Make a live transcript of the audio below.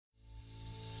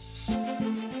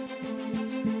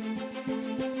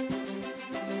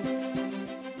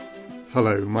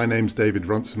Hello, my name's David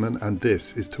Runciman and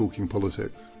this is Talking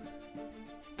Politics.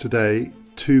 Today,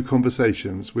 two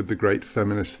conversations with the great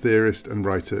feminist theorist and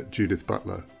writer Judith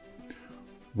Butler.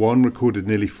 One recorded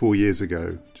nearly 4 years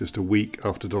ago, just a week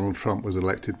after Donald Trump was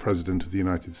elected President of the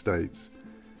United States.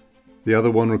 The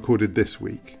other one recorded this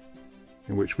week,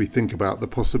 in which we think about the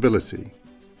possibility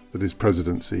that his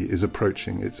presidency is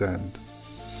approaching its end.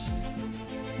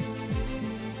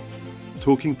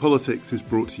 Talking Politics is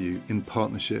brought to you in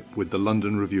partnership with the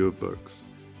London Review of Books,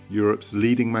 Europe's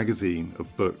leading magazine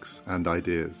of books and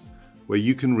ideas, where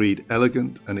you can read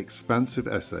elegant and expansive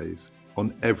essays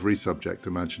on every subject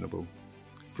imaginable.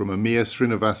 From Amir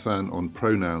Srinivasan on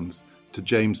pronouns to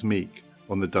James Meek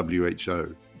on the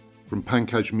WHO, from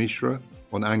Pankaj Mishra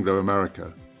on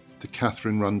Anglo-America to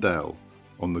Catherine Rundell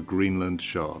on the Greenland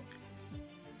shark.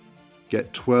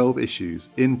 Get 12 issues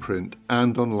in print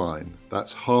and online,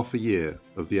 that's half a year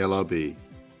of the LRB,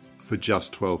 for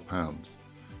just £12,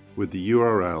 with the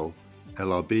URL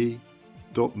lrb.me/talk.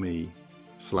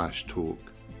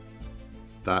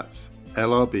 That's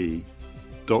lrb.me/talk.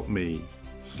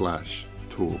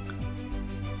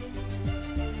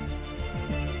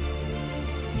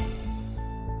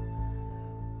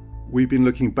 We've been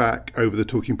looking back over the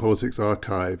Talking Politics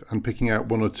archive and picking out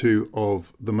one or two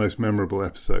of the most memorable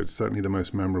episodes, certainly the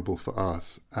most memorable for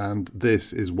us. And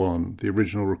this is one, the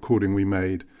original recording we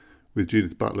made with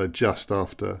Judith Butler just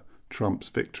after Trump's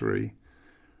victory.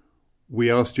 We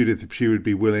asked Judith if she would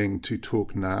be willing to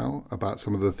talk now about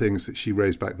some of the things that she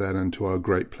raised back then, and to our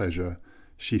great pleasure,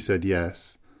 she said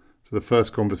yes. So the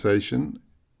first conversation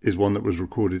is one that was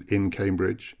recorded in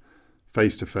Cambridge,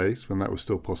 face-to-face, when that was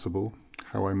still possible.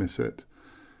 How I miss it.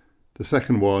 The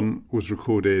second one was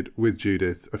recorded with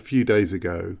Judith a few days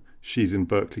ago. She's in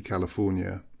Berkeley,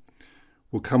 California.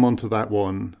 We'll come on to that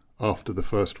one after the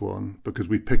first one because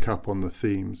we pick up on the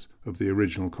themes of the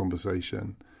original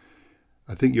conversation.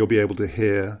 I think you'll be able to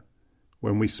hear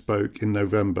when we spoke in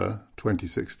November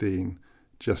 2016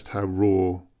 just how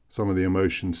raw some of the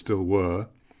emotions still were,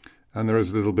 and there is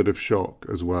a little bit of shock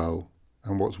as well.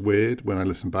 And what's weird when I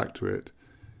listen back to it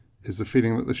is the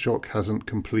feeling that the shock hasn't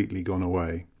completely gone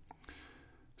away.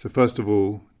 So first of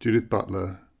all, Judith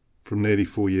Butler, from nearly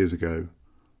 4 years ago,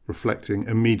 reflecting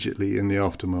immediately in the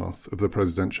aftermath of the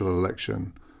presidential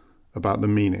election about the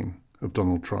meaning of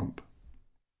Donald Trump.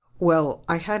 Well,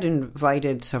 I had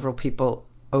invited several people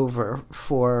over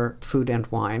for food and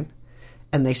wine,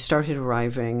 and they started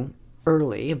arriving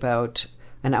early, about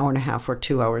an hour and a half or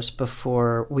 2 hours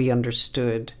before we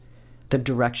understood the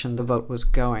direction the vote was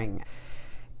going.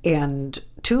 And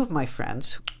two of my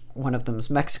friends, one of them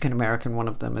is Mexican-American, one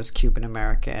of them is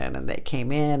Cuban-American, and they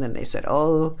came in and they said,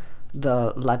 oh,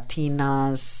 the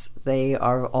Latinas, they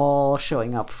are all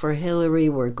showing up for Hillary.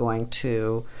 We're going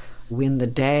to win the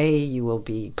day. You will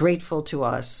be grateful to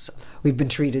us. We've been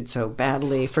treated so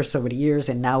badly for so many years,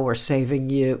 and now we're saving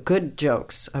you. Good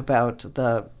jokes about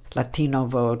the Latino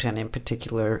vote, and in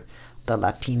particular, the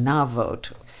Latina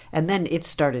vote. And then it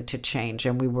started to change,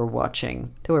 and we were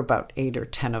watching. There were about 8 or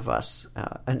 10 of us,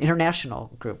 an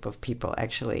international group of people,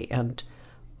 actually, and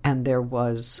there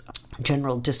was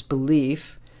general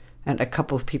disbelief, and a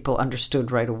couple of people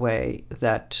understood right away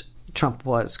that Trump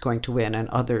was going to win, and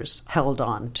others held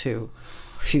on to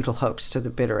futile hopes to the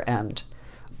bitter end.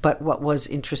 But what was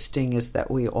interesting is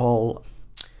that we all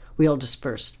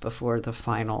dispersed before the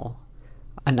final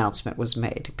announcement was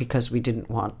made, because we didn't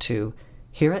want to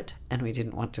hear it, and we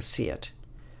didn't want to see it.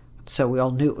 So we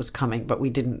all knew it was coming, but we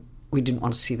didn't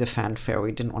want to see the fanfare.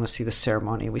 We didn't want to see the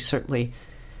ceremony. We certainly,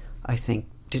 I think,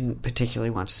 didn't particularly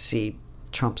want to see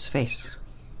Trump's face,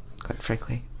 quite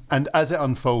frankly. And as it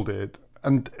unfolded,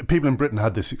 and people in Britain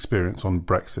had this experience on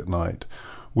Brexit night,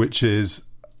 which is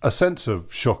a sense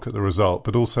of shock at the result,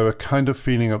 but also a kind of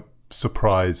feeling of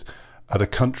surprise at a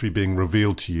country being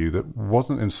revealed to you that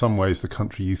wasn't in some ways the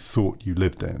country you thought you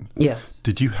lived in. Yes.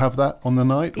 Did you have that on the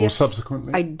night or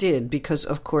subsequently? I did, because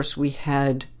of course we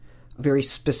had very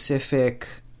specific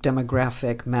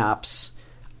demographic maps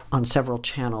on several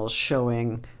channels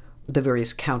showing the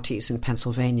various counties in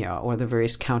Pennsylvania, or the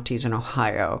various counties in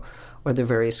Ohio, or the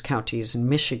various counties in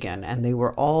Michigan, and they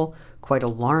were all quite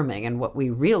alarming. And what we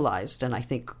realized, and I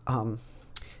think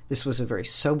this was a very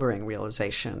sobering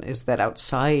realization, is that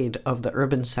outside of the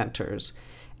urban centers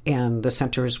and the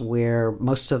centers where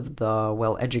most of the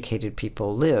well-educated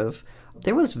people live,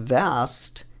 there was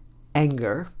vast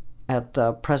anger at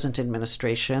the present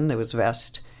administration. There was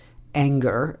vast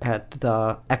anger at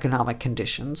the economic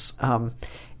conditions.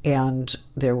 And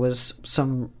there was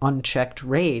some unchecked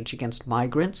rage against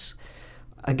migrants,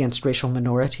 against racial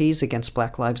minorities, against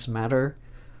Black Lives Matter,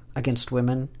 against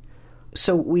women.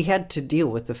 So we had to deal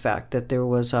with the fact that there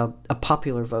was a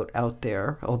popular vote out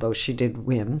there, although she did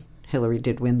win. Hillary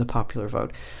did win the popular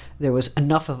vote. There was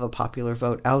enough of a popular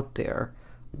vote out there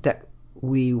that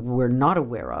we were not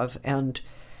aware of, and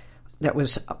that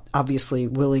was obviously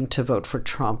willing to vote for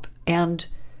Trump. And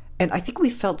I think we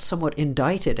felt somewhat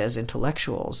indicted as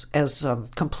intellectuals, as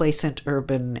complacent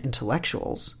urban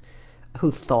intellectuals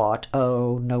who thought,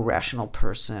 oh, no rational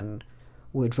person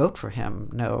would vote for him.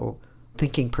 No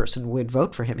thinking person would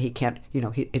vote for him. He can't,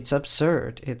 it's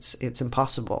absurd. It's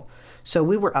impossible. So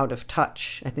we were out of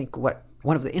touch. I think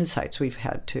one of the insights we've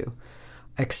had to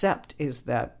accept is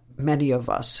that many of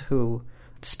us who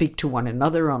speak to one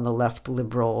another on the left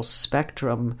liberal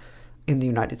spectrum in the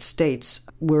United States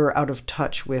were out of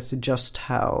touch with just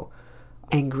how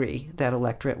angry that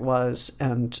electorate was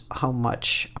and how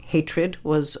much hatred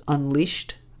was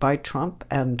unleashed by Trump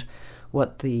and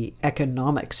what the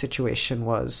economic situation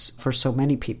was for so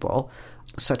many people,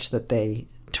 such that they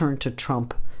turned to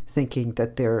Trump thinking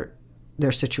that their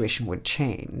situation would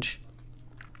change.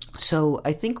 So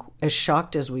I think as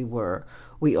shocked as we were,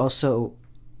 we also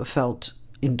felt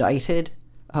indicted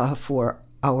for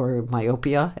our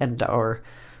myopia and our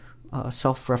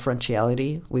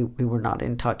self-referentiality. We were not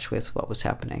in touch with what was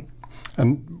happening.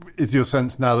 And is your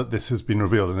sense now that this has been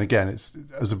revealed, and again, it's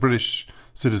as a British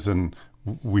citizen,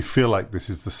 we feel like this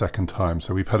is the second time,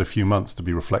 so we've had a few months to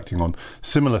be reflecting on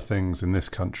similar things in this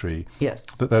country. Yes.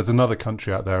 That there's another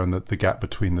country out there and that the gap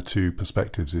between the two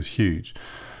perspectives is huge.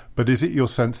 But is it your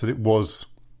sense that it was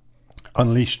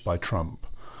unleashed by Trump,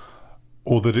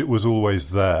 or that it was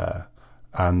always there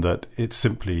and that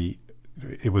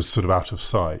it was sort of out of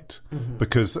sight? Mm-hmm.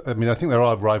 Because, I think there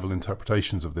are rival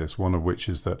interpretations of this, one of which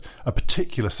is that a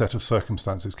particular set of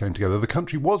circumstances came together. The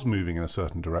country was moving in a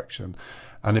certain direction,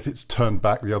 and if it's turned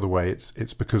back the other way,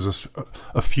 it's because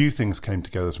a few things came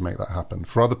together to make that happen.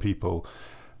 For other people,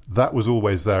 that was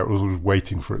always there. It was always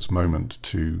waiting for its moment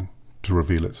to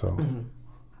reveal itself. Mm-hmm.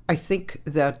 I think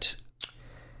that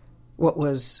what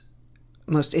was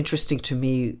most interesting to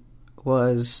me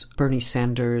was Bernie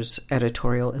Sanders'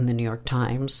 editorial in the New York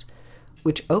Times,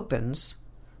 which opens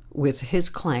with his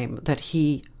claim that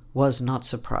he was not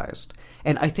surprised.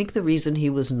 And I think the reason he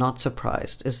was not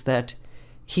surprised is that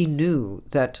he knew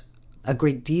that a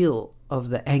great deal of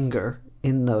the anger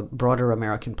in the broader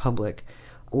American public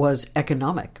was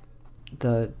economic.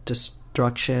 The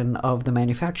destruction of the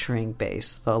manufacturing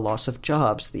base, the loss of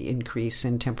jobs, the increase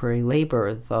in temporary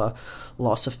labor, the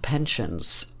loss of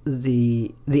pensions,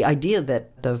 the idea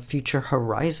that the future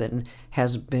horizon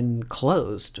has been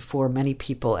closed for many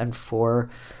people and for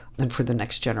the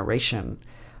next generation.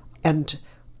 And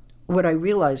what I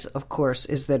realize, of course,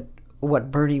 is that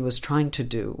what Bernie was trying to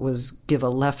do was give a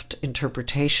left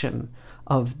interpretation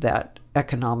of that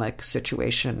economic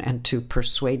situation and to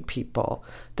persuade people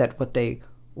that what they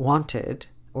wanted,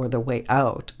 or the way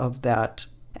out of that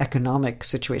economic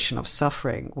situation of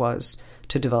suffering, was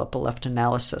to develop a left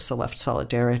analysis, a left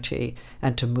solidarity,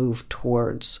 and to move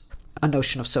towards a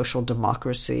notion of social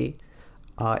democracy,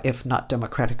 if not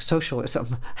democratic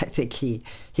socialism. I think he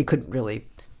couldn't really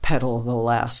peddle the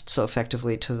last so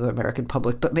effectively to the American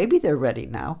public, but maybe they're ready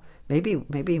now. Maybe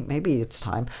it's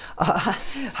time.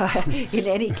 In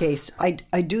any case,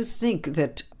 I do think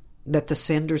that the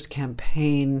Sanders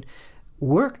campaign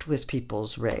worked with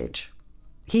people's rage.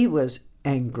 He was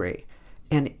angry,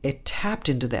 and it tapped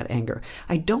into that anger.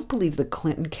 I don't believe the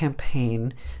Clinton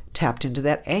campaign tapped into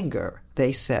that anger.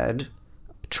 They said,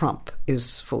 Trump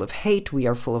is full of hate, we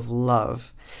are full of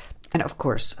love. And of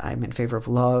course, I'm in favor of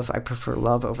love. I prefer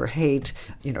love over hate.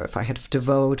 If I had to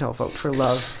vote, I'll vote for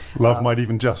love. Love might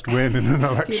even just win in an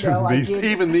election.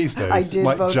 Even these days, I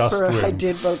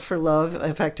did vote for love,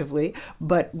 effectively.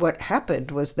 But what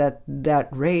happened was that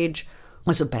rage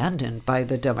was abandoned by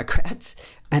the Democrats,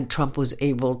 and Trump was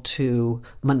able to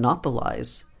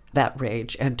monopolize that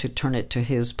rage and to turn it to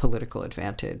his political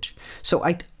advantage. So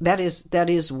that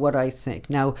is what I think.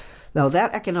 Now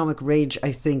that economic rage,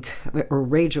 I think, or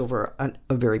rage over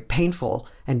a very painful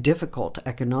and difficult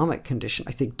economic condition,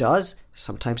 I think does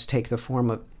sometimes take the form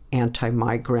of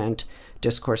anti-migrant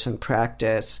discourse and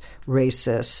practice,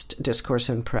 racist discourse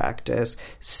and practice,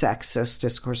 sexist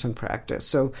discourse and practice.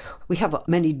 So we have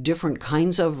many different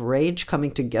kinds of rage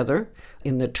coming together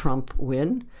in the Trump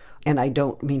win. And I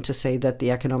don't mean to say that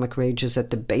the economic rage is at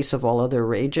the base of all other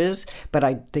rages, but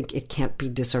I think it can't be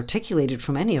disarticulated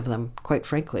from any of them, quite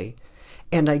frankly.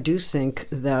 And I do think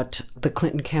that the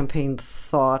Clinton campaign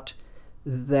thought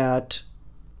that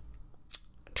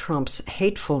Trump's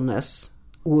hatefulness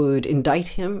would indict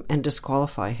him and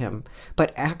disqualify him.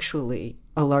 But actually,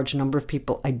 a large number of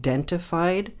people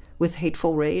identified with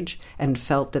hateful rage and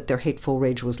felt that their hateful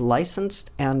rage was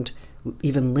licensed and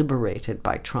even liberated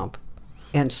by Trump.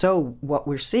 And so what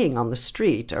we're seeing on the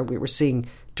street, we were seeing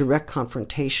direct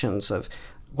confrontations of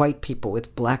white people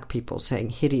with black people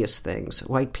saying hideous things,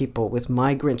 white people with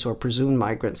migrants or presumed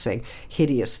migrants saying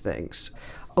hideous things,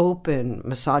 open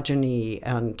misogyny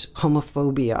and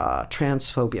homophobia,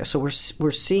 transphobia. So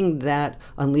we're seeing that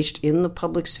unleashed in the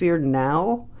public sphere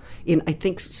now in, I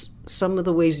think, some of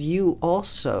the ways you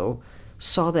also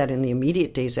saw that in the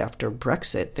immediate days after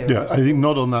Brexit. I think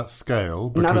not on that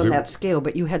scale. Not on that scale,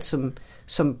 but you had some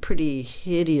pretty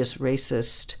hideous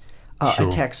racist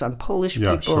attacks on Polish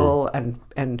people,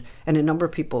 and a number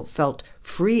of people felt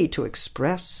free to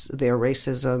express their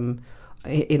racism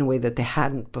in a way that they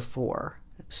hadn't before.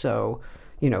 So,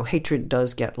 hatred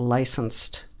does get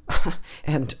licensed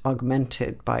and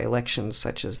augmented by elections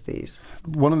such as these.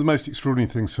 One of the most extraordinary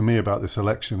things for me about this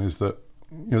election is that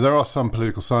there are some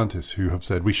political scientists who have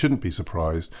said we shouldn't be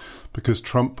surprised because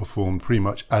Trump performed pretty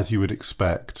much as you would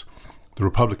expect the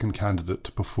Republican candidate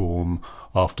to perform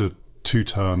after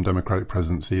two-term Democratic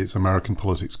presidency. It's American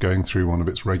politics going through one of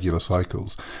its regular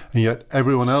cycles. And yet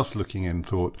everyone else looking in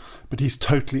thought, but he's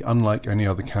totally unlike any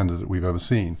other candidate we've ever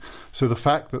seen. So the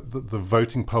fact that the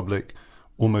voting public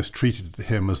almost treated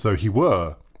him as though he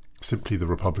were simply the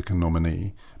Republican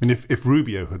nominee. I mean, if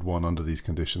Rubio had won under these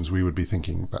conditions, we would be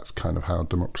thinking that's kind of how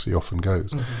democracy often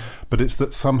goes. Mm-hmm. But it's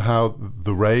that somehow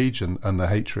the rage and the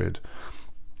hatred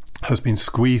has been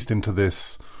squeezed into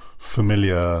this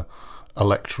familiar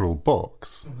electoral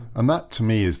box. Mm-hmm. And that, to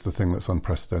me, is the thing that's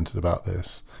unprecedented about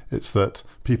this. It's that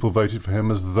people voted for him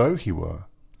as though he were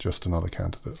just another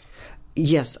candidate.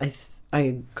 Yes, I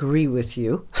agree with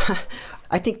you.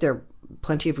 I think there are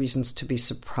plenty of reasons to be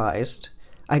surprised.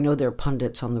 I know there are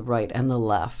pundits on the right and the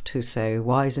left who say,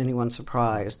 why is anyone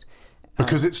surprised?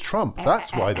 Because it's Trump.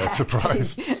 That's why they're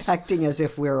surprised. Acting as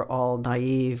if we're all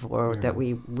naive or that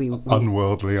we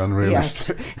unworldly,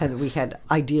 unrealistic. Yes, and we had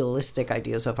idealistic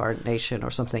ideas of our nation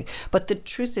or something. But the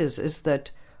truth is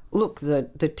that, look,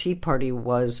 the Tea Party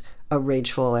was a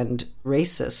rageful and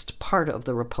racist part of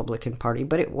the Republican Party,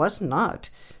 but it was not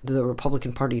the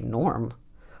Republican Party norm.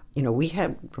 We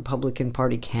had Republican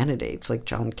Party candidates like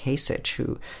John Kasich,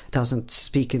 who doesn't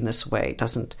speak in this way,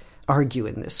 doesn't argue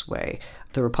in this way.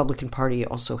 The Republican Party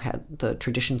also had the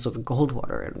traditions of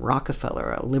Goldwater and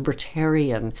Rockefeller, a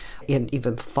libertarian and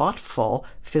even thoughtful,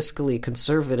 fiscally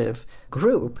conservative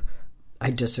group.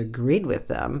 I disagreed with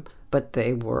them, but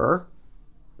they were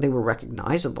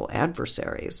recognizable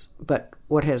adversaries. But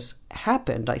what has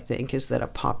happened, I think, is that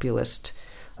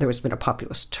there has been a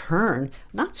populist turn,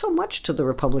 not so much to the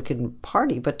Republican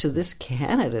Party, but to this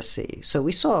candidacy. So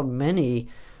we saw many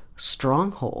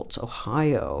strongholds,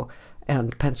 Ohio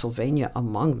and Pennsylvania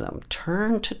among them,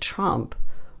 turn to Trump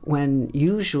when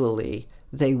usually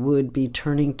they would be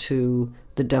turning to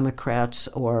the Democrats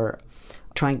or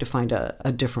trying to find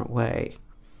a different way.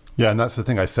 Yeah, and that's the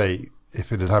thing I say,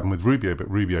 if it had happened with Rubio, but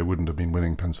Rubio wouldn't have been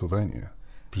winning Pennsylvania,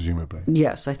 presumably.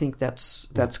 Yes, I think that's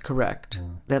correct. Yeah.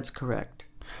 That's correct.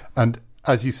 And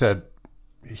as you said,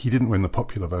 he didn't win the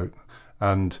popular vote.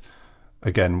 And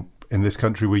again, in this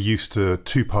country, we're used to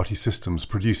two-party systems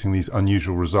producing these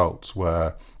unusual results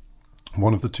where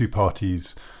one of the two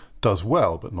parties does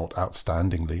well, but not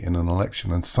outstandingly in an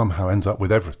election, and somehow ends up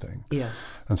with everything. Yes.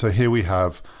 And so here we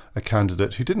have a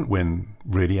candidate who didn't win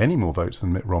really any more votes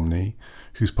than Mitt Romney,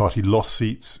 whose party lost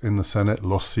seats in the Senate,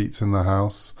 lost seats in the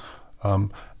House,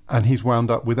 and he's wound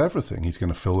up with everything. He's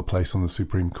going to fill the place on the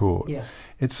Supreme Court. Yes.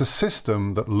 It's a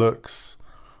system that looks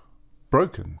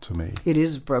broken to me. It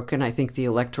is broken. I think the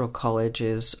Electoral College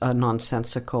is a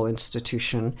nonsensical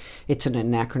institution. It's an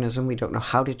anachronism. We don't know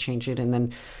how to change it. And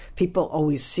then people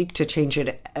always seek to change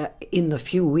it in the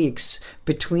few weeks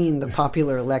between the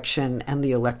popular election and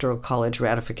the Electoral College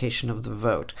ratification of the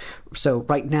vote. So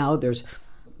right now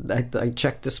I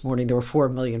checked this morning, there were 4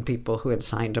 million people who had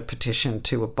signed a petition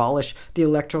to abolish the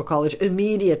Electoral College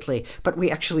immediately. But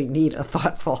we actually need a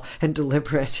thoughtful and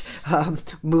deliberate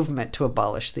movement to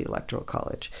abolish the Electoral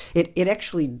College. It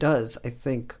actually does, I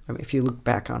think, if you look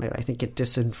back on it, I think it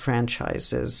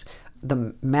disenfranchises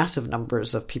the massive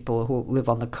numbers of people who live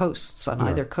on the coasts, on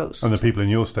either coast. And the people in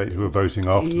your state who are voting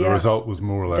after the result was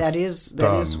more or less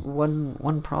That is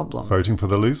one problem. Voting for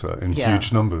the loser in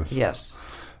huge numbers. Yes.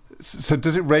 So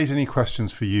does it raise any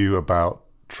questions for you about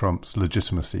Trump's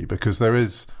legitimacy? Because there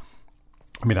is,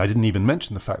 I didn't even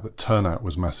mention the fact that turnout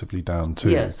was massively down too.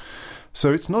 Yes.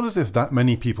 So it's not as if that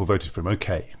many people voted for him.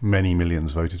 Okay, many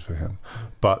millions voted for him.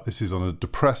 But this is on a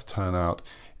depressed turnout.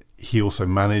 He also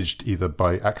managed, either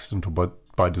by accident or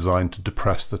by design to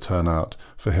depress the turnout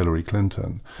for Hillary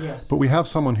Clinton. Yes. But we have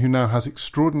someone who now has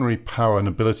extraordinary power and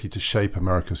ability to shape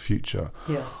America's future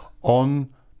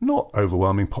on not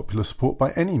overwhelming popular support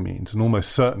by any means, and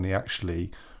almost certainly actually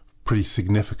pretty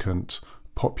significant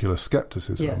popular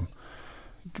skepticism. Yes.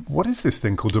 What is this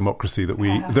thing called democracy that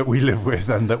we live with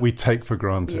and that we take for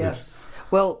granted? Yes.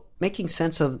 Well, making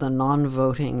sense of the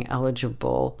non-voting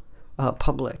eligible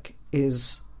public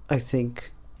is, I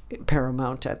think,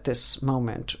 paramount at this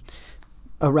moment.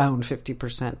 Around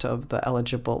 50% of the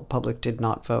eligible public did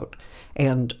not vote.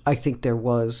 And I think there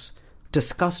was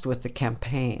disgust with the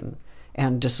campaign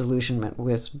and disillusionment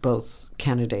with both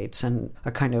candidates and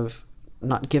a kind of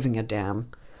not giving a damn.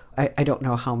 I don't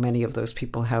know how many of those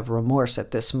people have remorse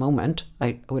at this moment.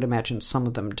 I would imagine some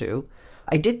of them do.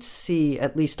 I did see,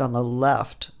 at least on the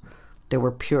left, there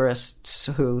were purists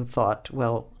who thought,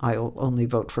 well, I'll only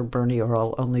vote for Bernie or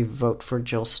I'll only vote for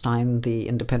Jill Stein, the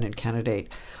independent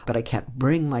candidate, but I can't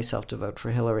bring myself to vote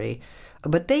for Hillary.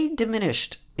 But they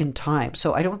diminished in time,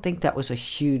 so I don't think that was a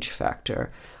huge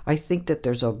factor. I think that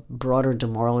there's a broader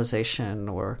demoralization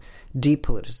or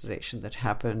depoliticization that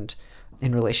happened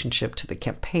in relationship to the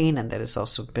campaign and that has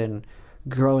also been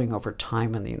growing over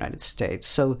time in the United States.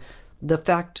 So the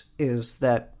fact is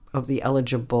that of the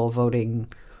eligible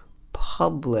voting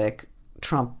public,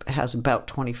 Trump has about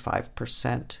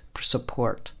 25%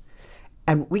 support.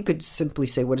 And we could simply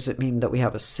say, what does it mean that we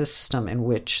have a system in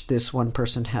which this one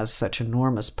person has such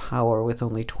enormous power with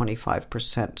only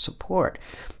 25% support?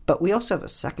 But we also have a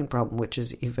second problem, which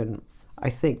is even, I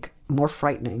think, more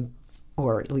frightening,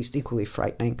 or at least equally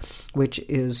frightening, which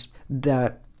is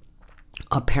that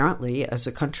apparently, as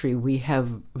a country, we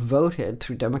have voted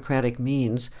through democratic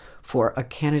means for a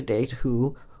candidate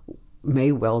who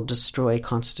may well destroy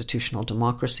constitutional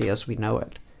democracy as we know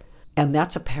it. And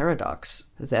that's a paradox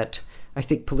that I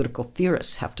think political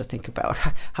theorists have to think about.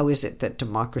 How is it that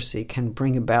democracy can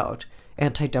bring about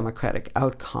anti-democratic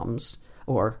outcomes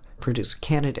or produce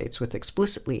candidates with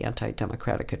explicitly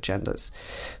anti-democratic agendas?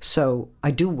 So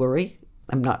I do worry.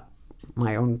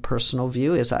 My own personal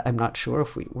view is I'm not sure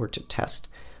if we were to test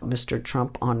Mr.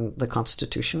 Trump on the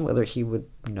Constitution, whether he would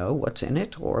know what's in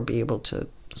it or be able to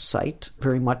cite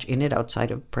very much in it outside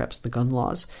of perhaps the gun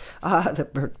laws,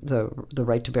 the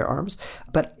right to bear arms.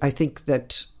 But I think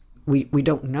that we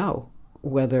don't know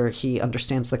whether he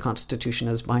understands the Constitution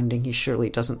as binding. He surely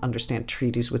doesn't understand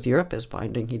treaties with Europe as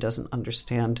binding. He doesn't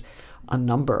understand a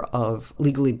number of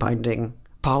legally binding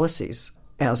policies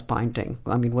as binding.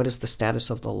 I mean, what is the status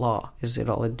of the law? Is it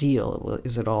all a deal?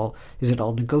 Is it all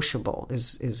negotiable?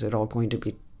 Is it all going to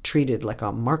be treated like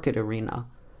a market arena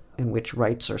in which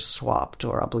rights are swapped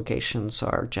or obligations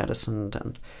are jettisoned?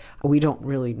 And we don't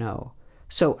really know.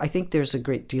 So I think there's a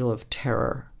great deal of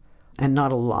terror and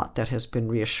not a lot that has been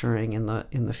reassuring in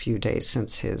the few days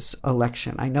since his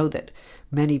election. I know that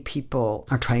many people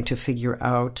are trying to figure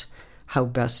out how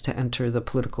best to enter the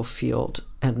political field,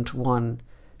 and one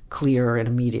clear and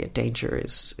immediate danger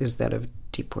is that of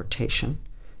deportation.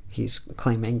 He's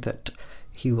claiming that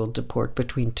he will deport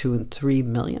between 2 and 3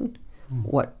 million.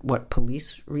 What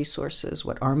police resources,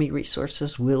 what army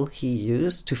resources will he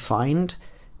use to find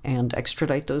and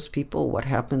extradite those people? What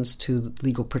happens to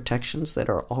legal protections that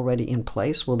are already in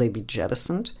place? Will they be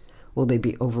jettisoned? Will they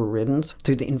be overridden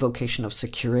through the invocation of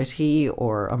security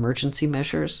or emergency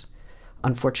measures?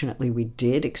 Unfortunately, we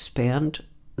did expand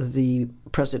the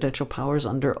presidential powers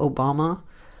under Obama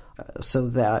so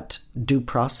that due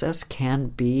process can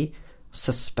be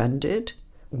suspended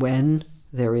when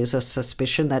there is a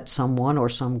suspicion that someone or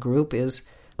some group is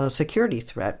a security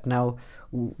threat. Now,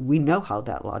 we know how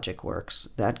that logic works.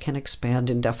 That can expand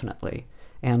indefinitely.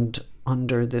 And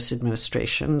under this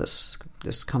administration, this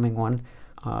coming one,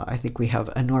 I think we have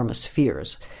enormous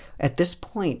fears. At this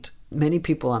point, many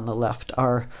people on the left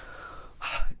are...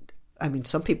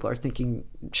 some people are thinking,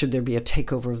 should there be a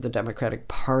takeover of the Democratic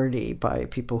Party by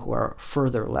people who are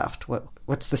further left?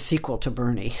 What's the sequel to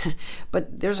Bernie?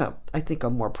 But there's I think, a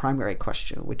more primary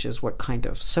question, which is what kind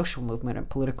of social movement and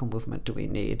political movement do we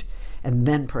need? And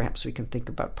then perhaps we can think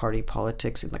about party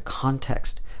politics in the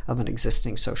context of an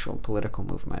existing social and political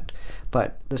movement.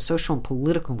 But the social and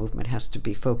political movement has to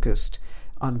be focused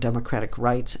on democratic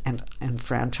rights and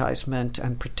enfranchisement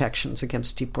and protections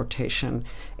against deportation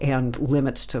and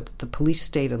limits to the police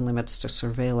state and limits to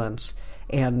surveillance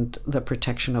and the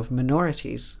protection of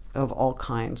minorities of all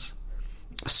kinds.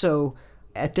 So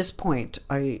at this point,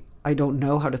 I don't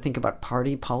know how to think about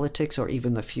party politics or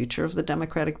even the future of the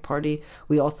Democratic Party.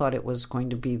 We all thought it was going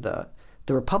to be the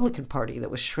the Republican Party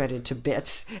that was shredded to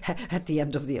bits at the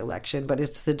end of the election, but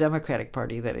it's the Democratic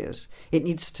Party that is. It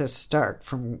needs to start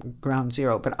from ground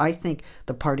zero. But I think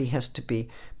the party has to be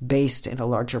based in a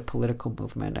larger political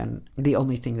movement. And the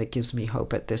only thing that gives me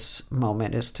hope at this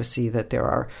moment is to see that there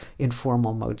are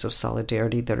informal modes of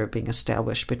solidarity that are being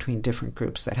established between different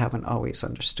groups that haven't always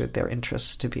understood their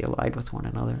interests to be allied with one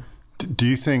another. Do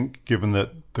you think, given that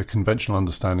the conventional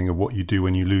understanding of what you do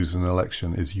when you lose an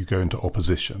election is you go into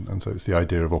opposition, and so it's the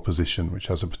idea of opposition, which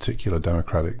has a particular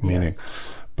democratic meaning,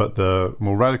 but the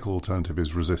more radical alternative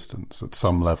is resistance at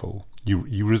some level.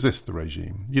 You resist the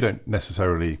regime. You don't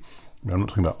necessarily, I'm not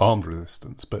talking about armed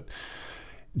resistance, but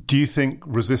do you think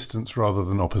resistance rather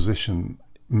than opposition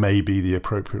may be the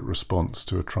appropriate response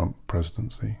to a Trump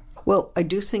presidency? Well, I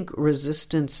do think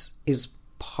resistance is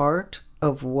part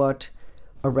of what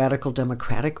a radical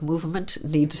democratic movement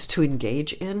needs to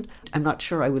engage in. I'm not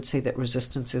sure I would say that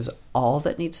resistance is all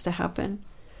that needs to happen.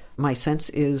 My sense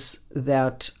is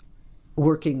that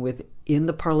working within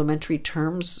the parliamentary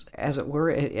terms, as it were,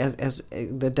 as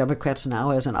the Democrats now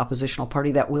as an oppositional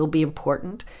party, that will be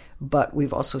important. But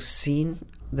we've also seen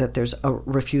that there's a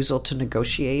refusal to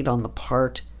negotiate on the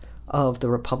part of the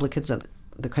Republicans, and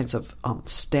the kinds of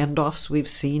standoffs we've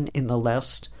seen in the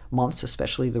last months,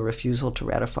 especially the refusal to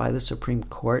ratify the Supreme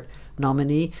Court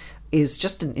nominee, is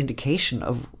just an indication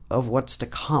of what's to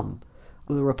come.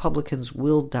 The Republicans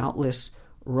will doubtless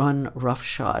run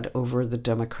roughshod over the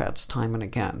Democrats time and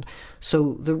again.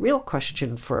 So the real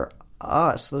question for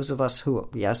us, those of us who,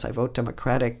 yes, I vote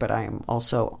Democratic, but I am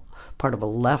also part of a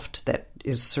left that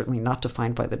is certainly not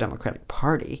defined by the Democratic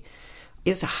Party,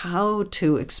 is how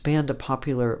to expand a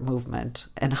popular movement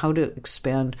and how to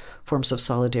expand forms of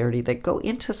solidarity that go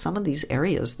into some of these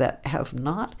areas that have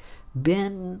not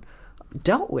been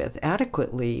dealt with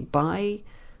adequately by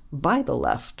the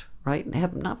left, right? And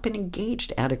have not been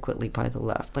engaged adequately by the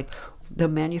left, like the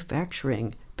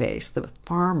manufacturing base, the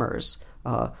farmers,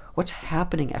 what's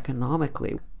happening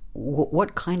economically,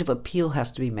 what kind of appeal has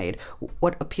to be made,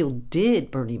 what appeal did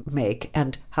Bernie make,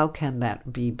 and how can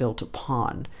that be built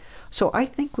upon? So I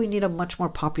think we need a much more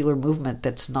popular movement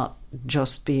that's not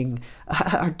just being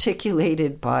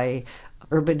articulated by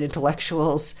urban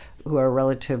intellectuals who are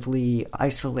relatively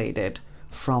isolated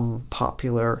from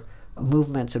popular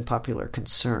movements and popular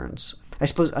concerns. I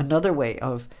suppose another way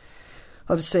of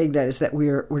saying that is that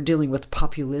we're dealing with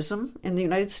populism in the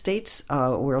United States.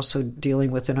 We're also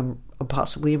dealing with a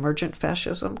possibly emergent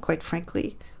fascism, quite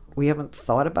frankly. We haven't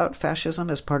thought about fascism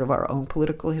as part of our own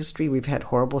political history. We've had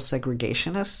horrible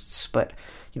segregationists, but,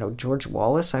 George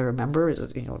Wallace, I remember,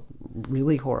 is,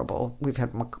 really horrible. We've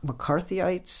had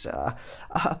McCarthyites,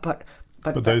 but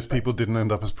those people didn't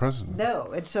end up as president.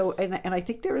 No, and so, and I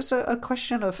think there is a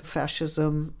question of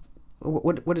fascism.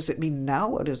 What does it mean now?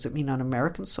 What does it mean on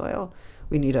American soil?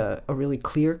 We need a really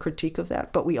clear critique of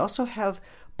that. But we also have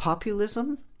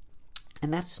populism,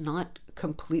 and that's not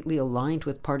completely aligned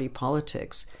with party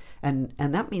politics. And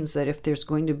that means that if there's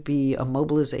going to be a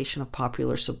mobilization of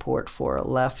popular support for a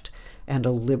left and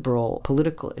a liberal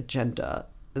political agenda,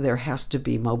 there has to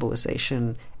be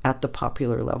mobilization at the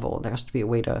popular level. There has to be a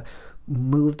way to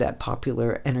move that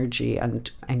popular energy and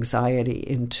anxiety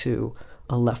into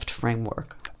a left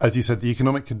framework. As you said, the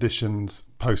economic conditions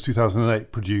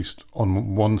post-2008 produced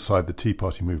on one side the Tea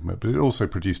Party movement, but it also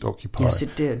produced Occupy. Yes,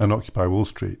 it did. And Occupy Wall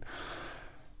Street.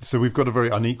 So we've got a very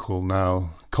unequal now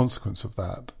consequence of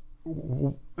that.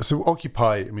 So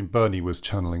Occupy, Bernie was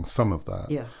channeling some of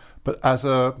that. Yes. But as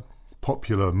a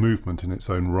popular movement in its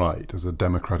own right, as a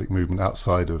democratic movement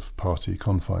outside of party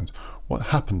confines, what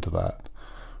happened to that?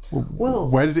 Well,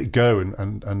 where did it go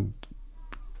and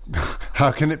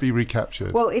how can it be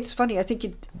recaptured? Well, it's funny. I think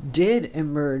it did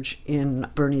emerge in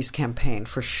Bernie's campaign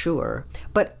for sure.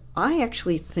 But I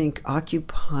actually think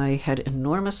Occupy had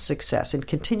enormous success and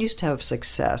continues to have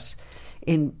success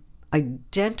in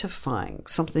identifying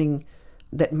something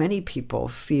that many people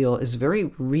feel is very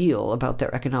real about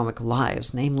their economic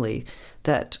lives, namely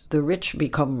that the rich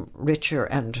become richer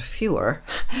and fewer,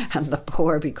 and the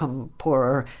poor become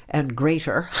poorer and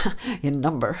greater in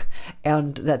number,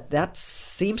 and that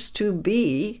seems to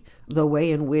be the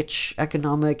way in which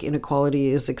economic inequality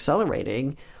is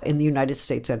accelerating in the United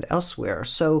States and elsewhere.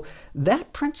 So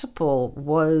that principle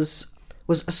was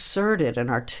asserted and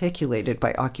articulated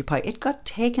by Occupy. It got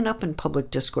taken up in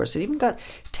public discourse. It even got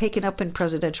taken up in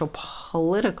presidential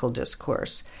political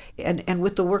discourse. And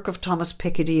with the work of Thomas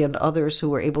Piketty and others who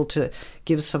were able to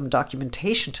give some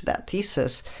documentation to that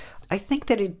thesis, I think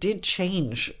that it did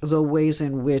change the ways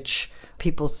in which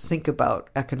people think about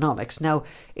economics. Now,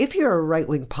 if you're a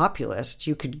right-wing populist,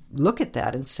 you could look at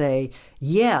that and say,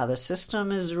 yeah, the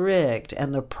system is rigged,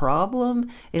 and the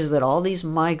problem is that all these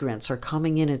migrants are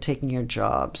coming in and taking your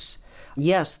jobs.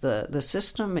 Yes, the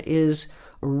system is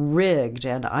rigged,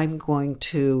 and I'm going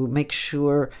to make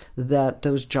sure that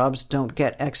those jobs don't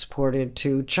get exported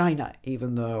to China,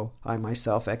 even though I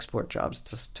myself export jobs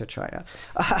to China.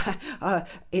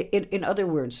 In other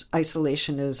words,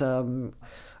 isolationism,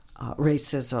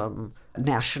 racism,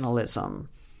 nationalism.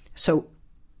 So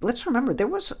let's remember, there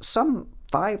was some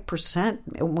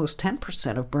 5%, almost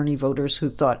 10% of Bernie voters who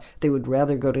thought they would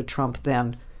rather go to Trump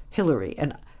than Hillary.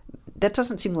 And that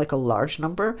doesn't seem like a large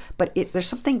number, but there's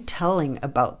something telling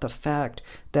about the fact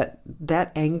that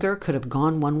that anger could have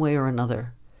gone one way or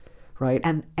another, right?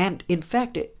 And in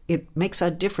fact, it makes a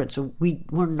difference. We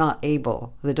were not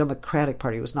able, the Democratic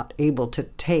Party was not able to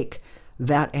take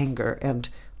that anger and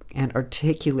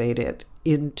articulate it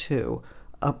into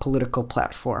a political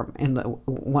platform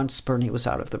once Bernie was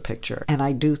out of the picture. And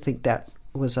I do think that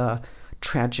was a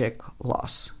tragic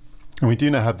loss. And we do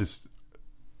now have this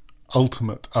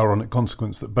ultimate ironic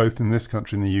consequence that both in this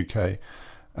country, in the UK,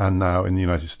 and now in the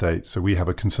United States, so we have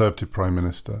a Conservative Prime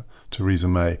Minister, Theresa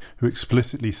May, who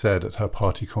explicitly said at her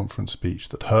party conference speech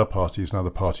that her party is now the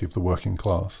party of the working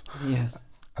class. Yes.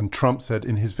 And Trump said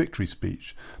in his victory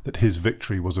speech that his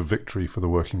victory was a victory for the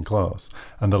working class.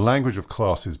 And the language of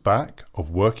class is back, of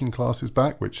working class is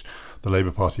back, which the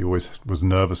Labour Party always was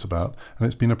nervous about, and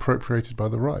it's been appropriated by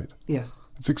the right. Yes.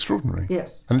 It's extraordinary.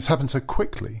 Yes. And it's happened so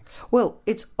quickly. Well,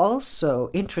 it's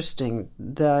also interesting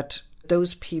that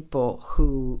those people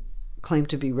who claim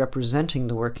to be representing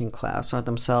the working class are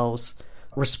themselves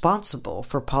responsible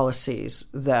for policies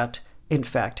that, in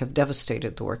fact, have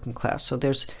devastated the working class. So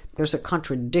there's a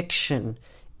contradiction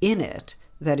in it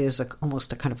that is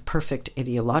almost a kind of perfect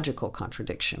ideological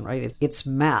contradiction, right? It's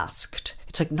masked.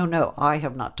 It's like, no, I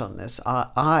have not done this.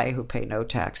 I who pay no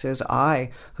taxes,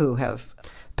 I who have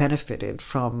benefited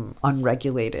from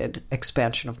unregulated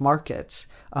expansion of markets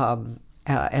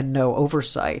and no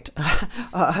oversight.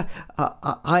 I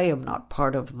am not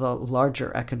part of the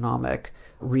larger economic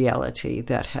reality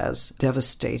that has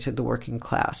devastated the working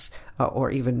class,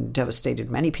 or even devastated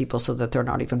many people so that they're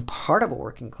not even part of a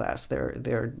working class.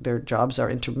 Their jobs are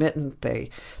intermittent. They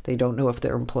don't know if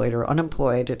they're employed or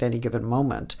unemployed at any given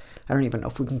moment. I don't even know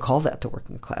if we can call that the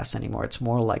working class anymore. It's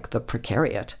more like the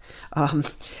precariat.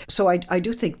 So I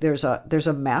do think there's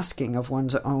a masking of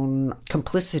one's own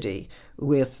complicity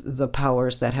with the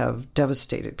powers that have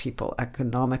devastated people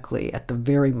economically at the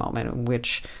very moment in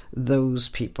which those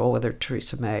people, whether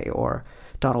Theresa May or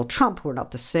Donald Trump, who are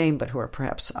not the same but who are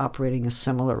perhaps operating a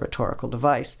similar rhetorical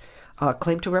device,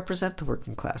 claim to represent the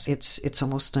working class. It's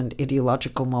almost an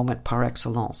ideological moment par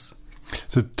excellence.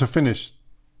 So to finish,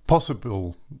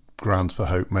 possible grounds for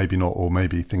hope, maybe not, or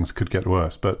maybe things could get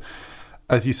worse. But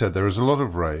as you said, there is a lot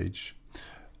of rage.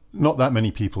 Not that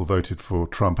many people voted for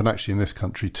Trump, and actually in this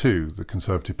country too, the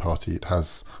Conservative Party, it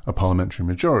has a parliamentary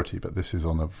majority, but this is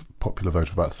on a popular vote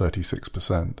of about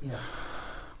 36%. Yes.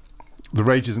 The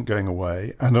rage isn't going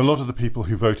away, and a lot of the people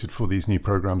who voted for these new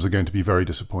programmes are going to be very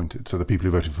disappointed. So the people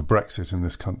who voted for Brexit in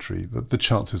this country, the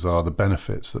chances are the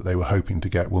benefits that they were hoping to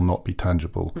get will not be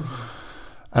tangible. Mm-hmm.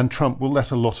 And Trump will let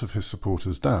a lot of his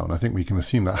supporters down. I think we can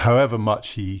assume that, however much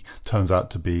he turns out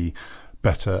to be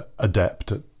better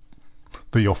adept at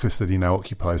the office that he now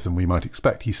occupies than we might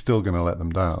expect, he's still going to let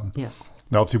them down. Yes.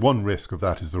 Now, obviously, one risk of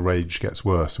that is the rage gets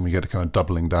worse and we get a kind of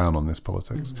doubling down on this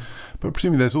politics. Mm-hmm. But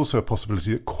presumably there's also a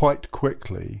possibility that quite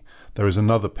quickly there is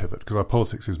another pivot, because our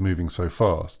politics is moving so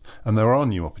fast and there are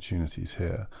new opportunities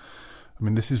here. I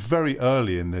mean, this is very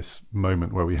early in this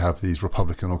moment where we have these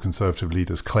Republican or Conservative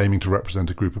leaders claiming to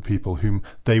represent a group of people whom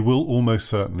they will almost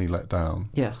certainly let down.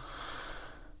 Yes.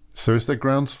 So is there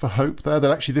grounds for hope there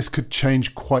that actually this could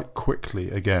change quite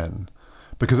quickly again?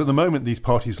 Because at the moment, these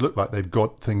parties look like they've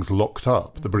got things locked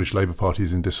up. The British Labour Party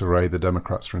is in disarray. The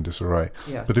Democrats are in disarray.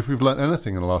 Yes. But if we've learnt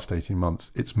anything in the last 18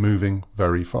 months, it's moving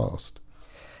very fast.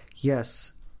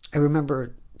 Yes. I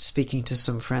remember speaking to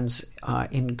some friends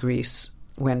in Greece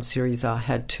when Syriza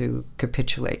had to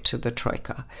capitulate to the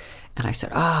Troika. And I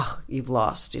said, you've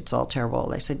lost. It's all terrible.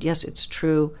 They said, yes, it's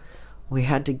true. We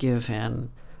had to give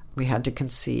in. We had to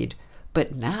concede.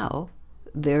 But now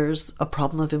there's a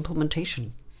problem of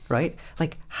implementation. Right?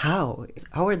 Like, how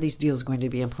are these deals going to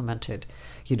be implemented?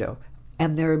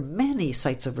 And there are many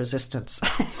sites of resistance,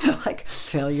 like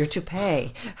failure to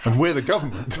pay. And we're the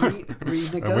government. And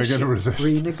we're going to resist.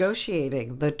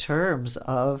 Renegotiating the terms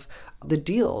of the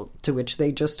deal to which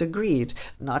they just agreed,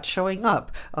 not showing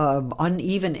up,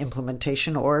 uneven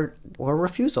implementation or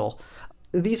refusal.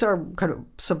 these are kind of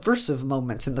subversive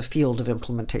moments in the field of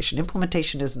implementation.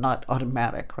 Implementation is not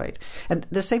automatic, right? And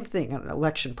the same thing, an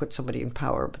election puts somebody in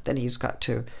power, but then he's got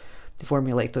to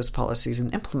formulate those policies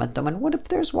and implement them. And what if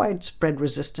there's widespread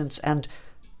resistance and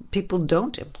people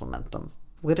don't implement them?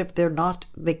 What if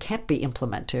they can't be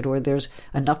implemented, or there's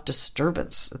enough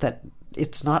disturbance that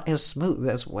it's not as smooth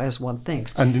as one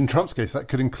thinks? And in Trump's case, that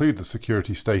could include the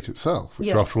security state itself, which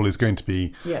after all is going to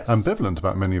be ambivalent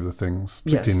about many of the things,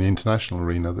 particularly in the international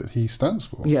arena, that he stands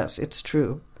for. Yes, it's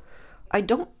true. I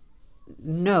don't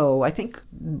know. I think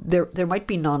there might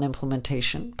be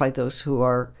non-implementation by those who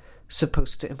are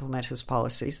supposed to implement his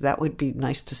policies. That would be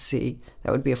nice to see.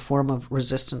 That would be a form of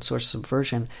resistance or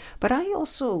subversion. But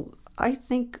I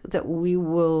think that we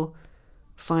will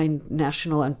find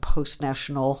national and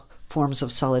post-national forms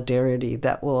of solidarity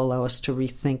that will allow us to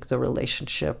rethink the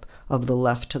relationship of the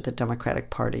left to the Democratic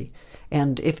Party.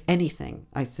 And if anything,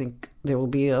 I think there will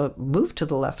be a move to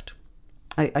the left.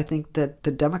 I think that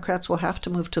the Democrats will have to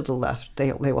move to the left.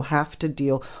 They will have to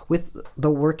deal with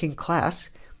the working class.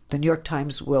 The New York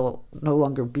Times will no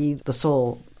longer be the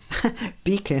sole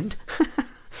beacon.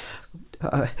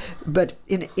 But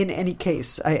in any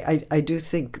case, I do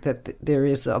think that there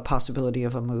is a possibility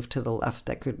of a move to the left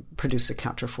that could produce a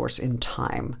counterforce in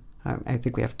time. I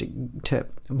think we have to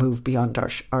move beyond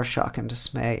our shock and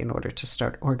dismay in order to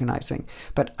start organizing.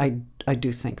 But I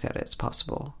do think that it's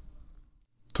possible.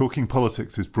 Talking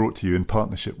Politics is brought to you in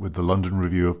partnership with the London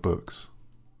Review of Books.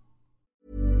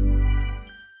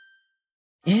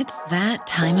 It's that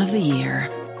time of the year.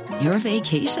 Your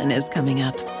vacation is coming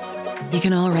up. You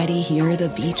can already hear the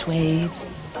beach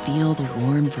waves, feel the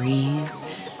warm breeze,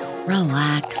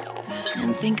 relax,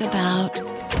 and think about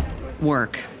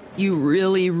work. You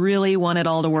really, really want it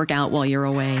all to work out while you're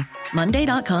away.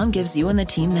 Monday.com gives you and the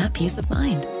team that peace of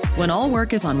mind. When all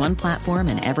work is on one platform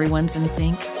and everyone's in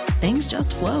sync, things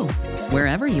just flow.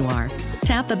 Wherever you are,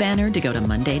 tap the banner to go to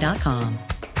Monday.com.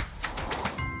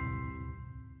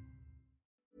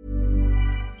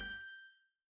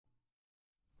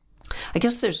 I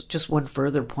guess there's just one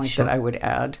further point that I would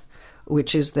add,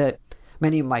 which is that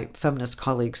many of my feminist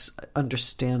colleagues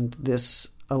understand this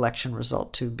election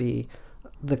result to be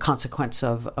the consequence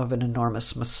of an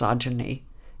enormous misogyny,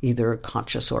 either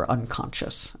conscious or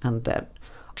unconscious, and that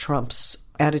Trump's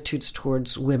attitudes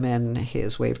towards women,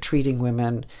 his way of treating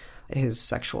women, his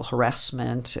sexual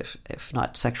harassment, if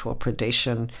not sexual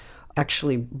predation,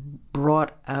 actually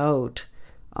brought out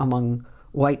among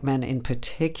white men in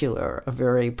particular a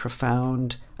very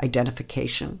profound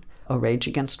identification, a rage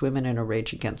against women and a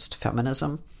rage against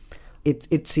feminism.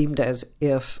 It seemed as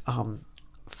if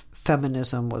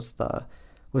feminism was the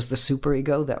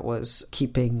superego that was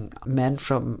keeping men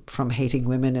from hating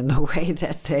women in the way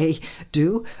that they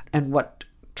do. And what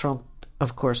Trump,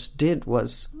 of course, did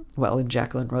was, well, in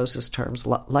Jacqueline Rose's terms,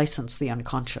 license the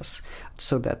unconscious,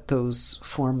 so that those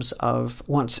forms of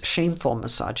once shameful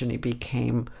misogyny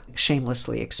became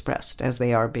shamelessly expressed, as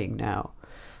they are being now.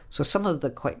 So some of the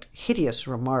quite hideous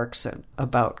remarks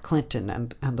about Clinton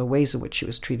and the ways in which she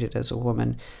was treated as a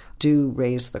woman do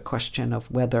raise the question of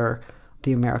whether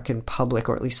the American public,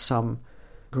 or at least some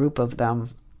group of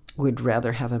them, would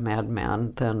rather have a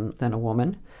madman than a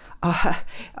woman,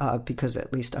 because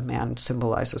at least a man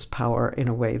symbolizes power in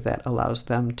a way that allows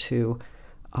them to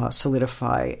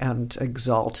solidify and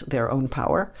exalt their own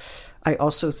power. I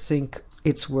also think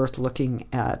it's worth looking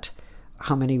at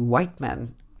how many white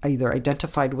men either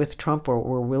identified with Trump or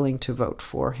were willing to vote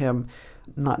for him,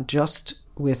 not just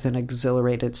with an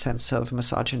exhilarated sense of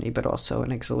misogyny, but also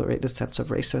an exhilarated sense of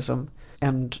racism.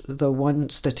 And the one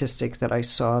statistic that I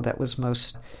saw that was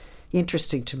most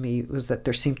interesting to me was that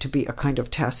there seemed to be a kind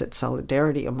of tacit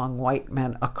solidarity among white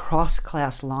men across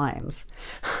class lines,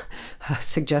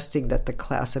 suggesting that the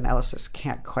class analysis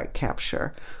can't quite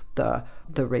capture the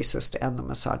racist and the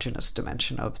misogynist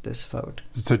dimension of this vote.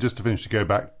 So just to finish, to go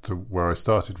back to where I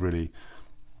started, really,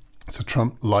 so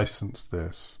Trump licensed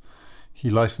this.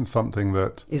 He licensed something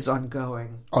that is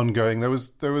ongoing. There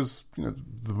was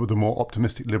the more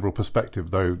optimistic liberal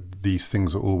perspective, though these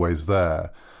things are always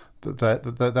there,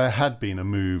 that there had been a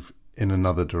move in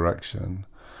another direction,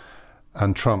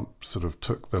 and Trump sort of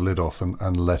took the lid off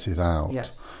and let it out.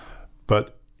 Yes.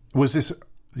 But was this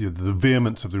the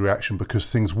vehemence of the reaction because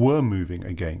things were moving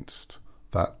against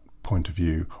that point of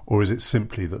view, or is it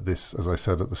simply that this, as I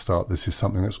said at the start, this is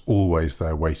something that's always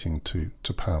there waiting to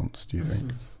pounce, do you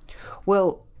think?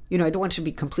 Well, I don't want to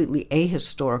be completely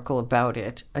ahistorical about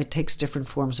it. It takes different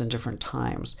forms in different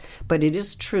times. But it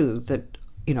is true that,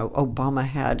 Obama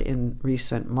had in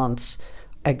recent months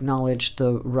acknowledged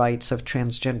the rights of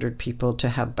transgendered people to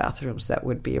have bathrooms that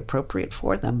would be appropriate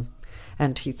for them.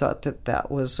 And he thought that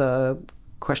that was a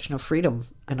question of freedom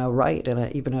and a right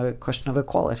and even a question of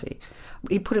equality.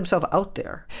 He put himself out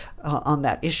there on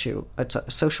that issue. It's a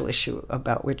social issue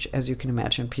about which, as you can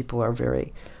imagine, people are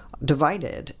very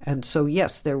divided. And so,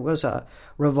 yes, there was a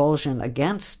revulsion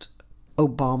against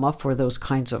Obama for those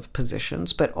kinds of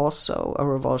positions, but also a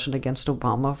revulsion against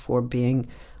Obama for being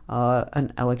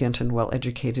an elegant and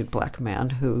well-educated black man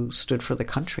who stood for the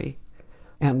country.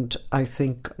 And I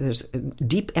think there's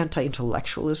deep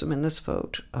anti-intellectualism in this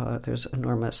vote. There's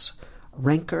enormous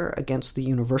rancor against the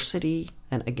university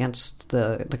and against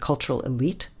the cultural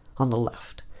elite on the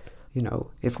left. You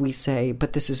know, if we say,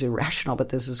 but this is irrational, but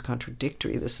this is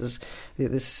contradictory, this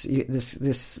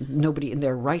nobody in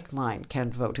their right mind can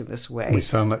vote in this way. We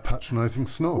sound like patronizing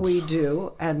snobs. We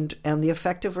do, and the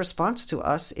effective response to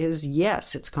us is,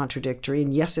 yes, it's contradictory,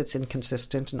 and yes, it's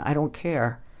inconsistent, and I don't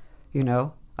care. You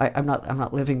know, I'm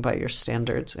not living by your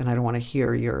standards, and I don't want to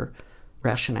hear your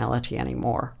rationality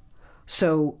anymore.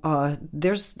 So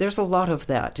there's a lot of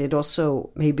that. It also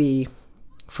maybe,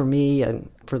 for me and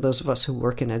for those of us who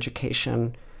work in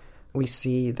education, we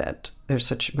see that there's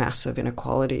such massive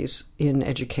inequalities in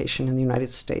education in the United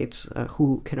States.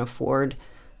 Who can afford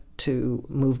to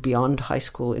move beyond high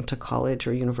school into college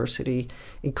or university?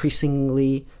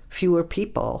 Increasingly fewer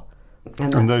people.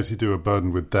 And those who do are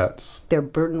burdened with debts. They're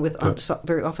burdened with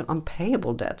very often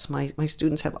unpayable debts. My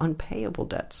students have unpayable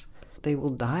debts. They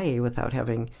will die without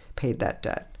having paid that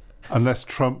debt. Unless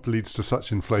Trump leads to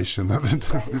such inflation that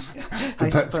the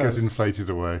debts get inflated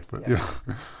away. But yeah.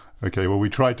 Okay, well, we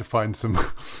tried to find some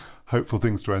hopeful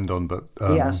things to end on, but...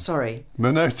 sorry. No,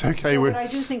 it's okay. But I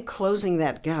do think closing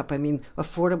that gap, I mean,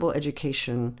 affordable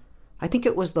education, I think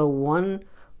it was the one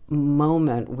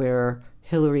moment where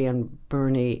Hillary and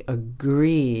Bernie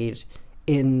agreed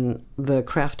in the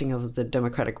crafting of the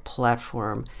Democratic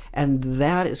platform, and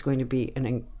that is going to be an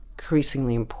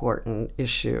increasingly important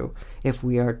issue if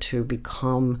we are to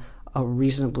become a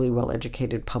reasonably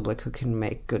well-educated public who can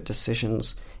make good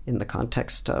decisions in the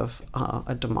context of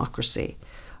a democracy.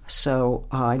 So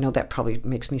I know that probably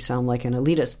makes me sound like an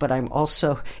elitist, but I'm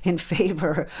also in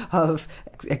favor of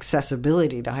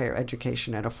accessibility to higher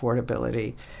education and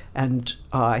affordability. And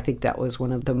I think that was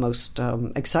one of the most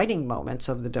exciting moments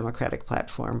of the Democratic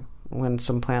platform, when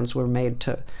some plans were made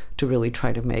to really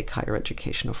try to make higher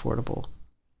education affordable.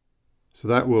 So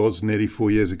that was nearly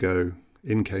 4 years ago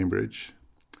in Cambridge.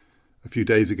 A few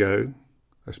days ago,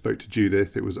 I spoke to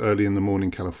Judith. It was early in the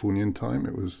morning Californian time.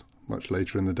 It was much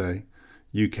later in the day,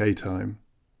 UK time.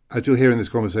 As you'll hear in this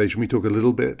conversation, we talk a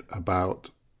little bit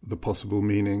about the possible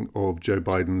meaning of Joe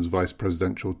Biden's vice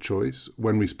presidential choice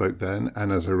when we spoke then,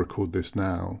 and as I record this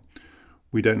now.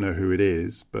 We don't know who it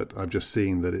is, but I've just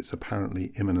seen that it's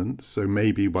apparently imminent. So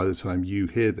maybe by the time you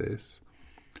hear this,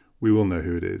 we will know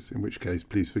who it is, in which case,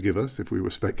 please forgive us if we were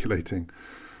speculating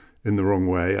in the wrong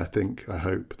way. I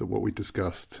hope that what we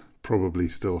discussed probably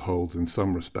still holds in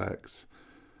some respects.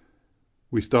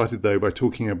 We started, though, by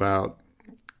talking about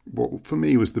what for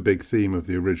me was the big theme of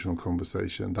the original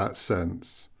conversation, that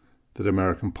sense that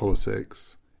American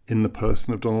politics, in the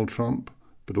person of Donald Trump,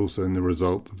 but also in the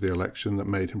result of the election that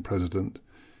made him president,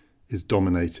 is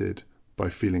dominated by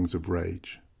feelings of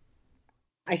rage.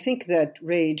 I think that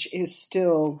rage is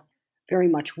still very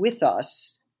much with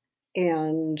us,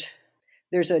 and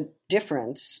there's a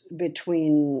difference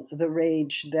between the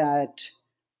rage that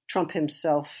Trump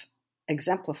himself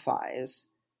exemplifies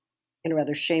in a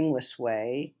rather shameless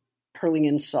way, hurling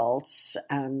insults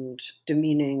and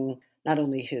demeaning not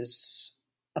only his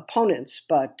opponents,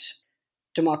 but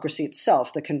democracy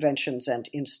itself, the conventions and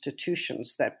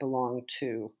institutions that belong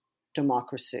to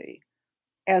democracy.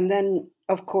 And then,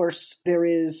 of course, there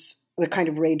is the kind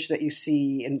of rage that you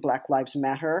see in Black Lives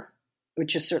Matter,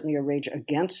 which is certainly a rage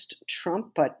against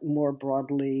Trump, but more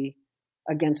broadly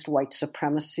against white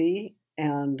supremacy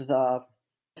and the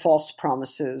false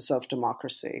promises of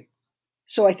democracy.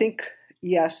 So I think,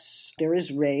 yes, there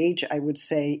is rage. I would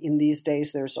say in these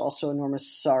days there's also enormous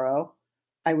sorrow.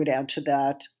 I would add to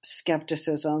that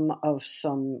skepticism of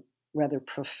some rather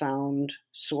profound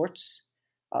sorts,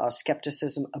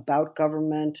 skepticism about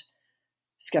government,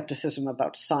 skepticism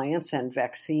about science and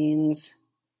vaccines,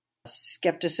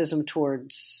 skepticism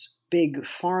towards big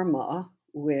pharma,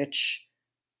 which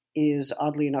is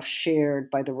oddly enough shared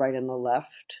by the right and the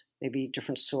left, maybe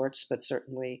different sorts, but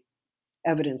certainly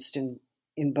evidenced in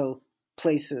both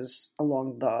places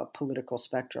along the political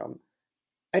spectrum.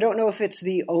 I don't know if it's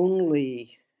the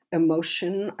only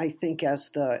emotion. I think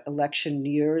as the election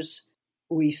nears,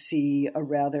 we see a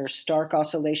rather stark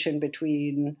oscillation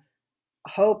between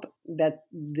hope that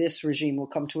this regime will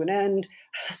come to an end,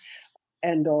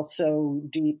 and also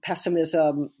the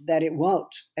pessimism that it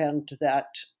won't, and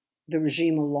that the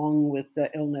regime, along with the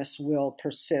illness, will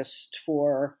persist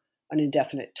for an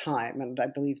indefinite time. And I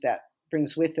believe that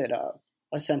brings with it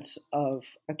a sense of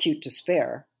acute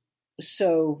despair.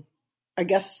 So I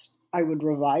guess I would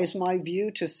revise my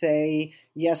view to say,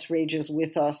 yes, rage is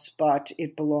with us, but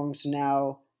it belongs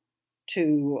now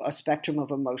to a spectrum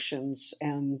of emotions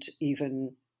and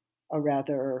even a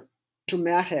rather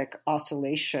dramatic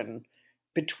oscillation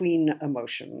between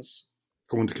emotions.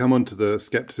 I want to come on to the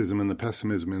skepticism and the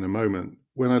pessimism in a moment.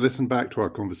 When I listened back to our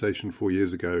conversation 4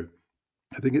 years ago,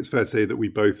 I think it's fair to say that we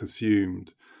both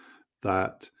assumed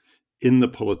that in the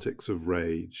politics of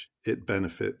rage, it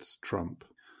benefits Trump,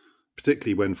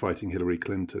 particularly when fighting Hillary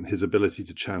Clinton, his ability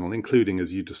to channel, including,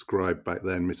 as you described back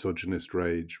then, misogynist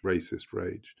rage, racist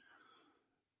rage,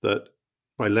 that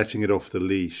by letting it off the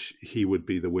leash, he would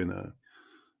be the winner.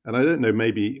 And I don't know,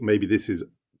 maybe this is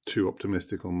too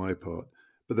optimistic on my part,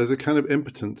 but there's a kind of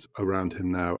impotence around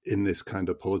him now in this kind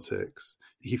of politics.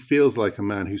 He feels like a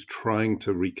man who's trying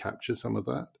to recapture some of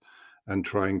that and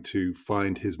trying to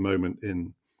find his moment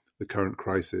in the current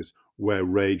crisis where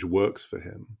rage works for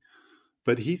him.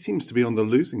 But he seems to be on the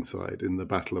losing side in the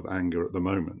battle of anger at the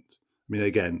moment. I mean,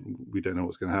 again, we don't know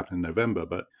what's going to happen in November,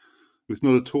 but it's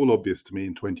not at all obvious to me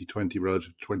in 2020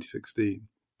 relative to 2016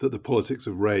 that the politics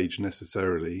of rage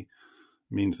necessarily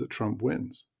means that Trump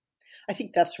wins. I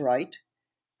think that's right.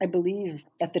 I believe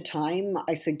at the time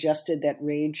I suggested that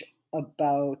rage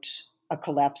about a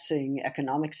collapsing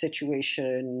economic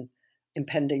situation,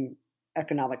 impending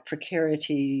economic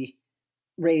precarity,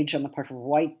 rage on the part of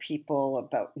white people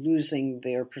about losing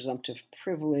their presumptive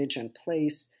privilege and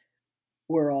place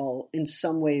were all in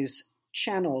some ways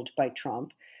channeled by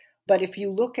Trump. But if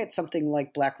you look at something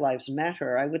like Black Lives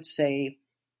Matter, I would say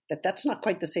that that's not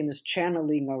quite the same as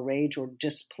channeling a rage or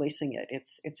displacing it.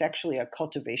 It's actually a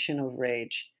cultivation of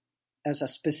rage as a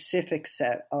specific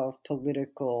set of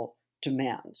political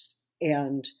demands.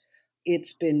 And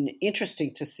it's been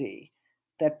interesting to see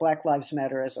that Black Lives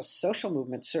Matter as a social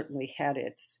movement certainly had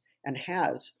its and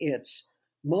has its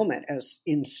moment as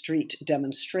in street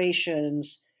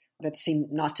demonstrations that seem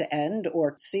not to end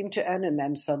or seem to end and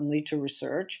then suddenly to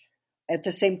resurge. At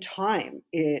the same time,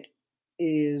 it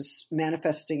is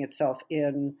manifesting itself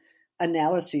in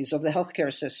analyses of the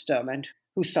healthcare system and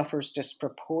who suffers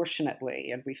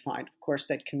disproportionately. And we find, of course,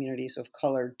 that communities of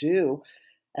color do.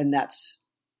 And that's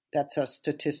a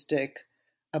statistic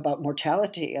about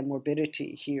mortality and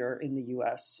morbidity here in the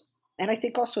US. And I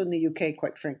think also in the UK,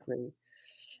 quite frankly.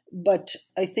 But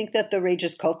I think that the rage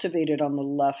is cultivated on the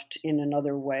left in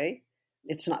another way.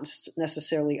 It's not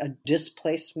necessarily a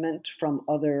displacement from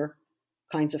other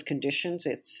kinds of conditions.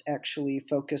 It's actually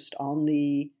focused on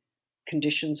the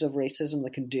conditions of racism, the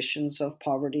conditions of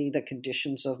poverty, the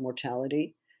conditions of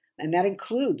mortality. And that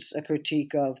includes a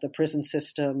critique of the prison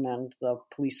system and the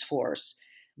police force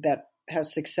that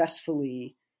has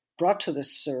successfully brought to the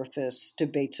surface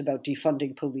debates about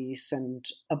defunding police and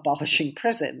abolishing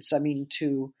prisons. I mean,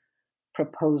 two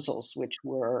proposals which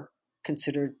were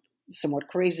considered somewhat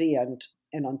crazy and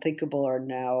unthinkable are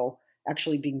now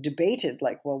actually being debated,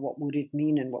 like, well, what would it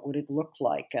mean and what would it look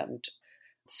like? And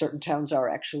certain towns are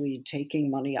actually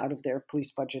taking money out of their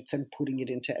police budgets and putting it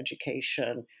into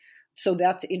education. So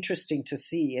that's interesting to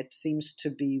see. It seems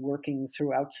to be working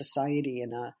throughout society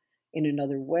in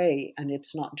another way. And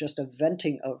it's not just a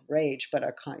venting of rage, but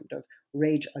a kind of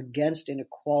rage against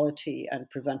inequality and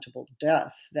preventable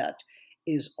death that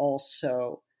is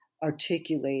also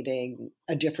articulating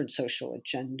a different social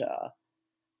agenda.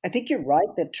 I think you're right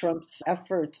that Trump's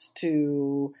efforts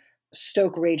to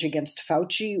stoke rage against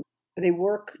Fauci, they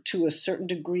work to a certain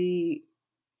degree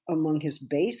among his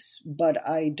base, but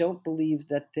I don't believe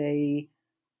that they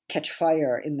catch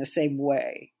fire in the same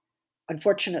way.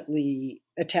 Unfortunately,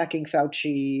 attacking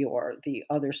Fauci or the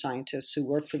other scientists who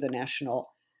work for the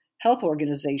national health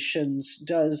organizations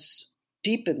does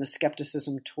deepen the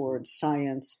skepticism towards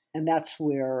science, and that's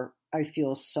where I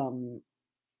feel some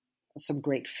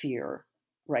great fear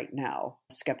right now.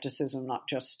 Skepticism, not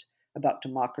just about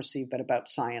democracy, but about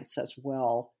science as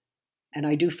well. And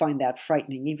I do find that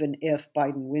frightening. Even if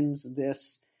Biden wins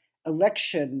this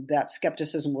election, that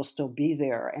skepticism will still be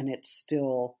there, and it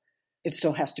still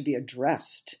has to be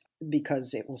addressed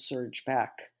because it will surge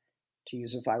back, to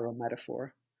use a viral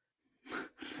metaphor.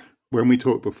 When we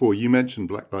talked before, you mentioned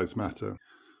Black Lives Matter.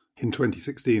 In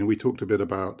 2016, we talked a bit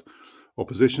about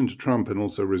opposition to Trump and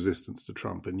also resistance to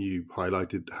Trump, and you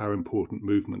highlighted how important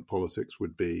movement politics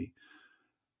would be.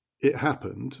 It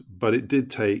happened, but it did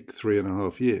take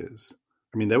 3.5 years.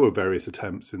 I mean, there were various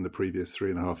attempts in the previous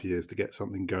 3.5 years to get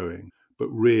something going, but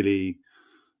really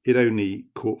it only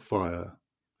caught fire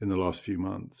in the last few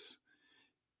months.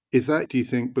 Is that, do you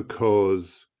think,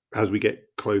 because as we get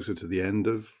closer to the end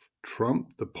of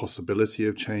Trump, the possibility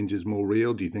of change is more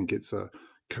real? Do you think it's a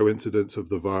coincidence of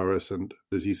the virus and,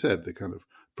 as you said, the kind of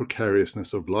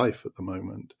precariousness of life at the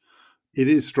moment? It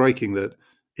is striking that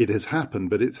it has happened,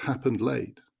 but it's happened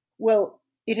late. Well,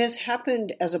 it has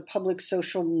happened as a public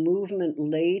social movement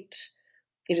late.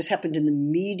 It has happened in the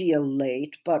media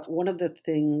late. But one of the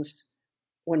things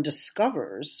one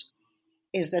discovers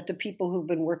is that the people who've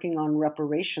been working on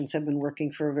reparations have been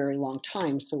working for a very long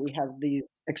time. So we have these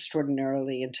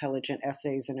extraordinarily intelligent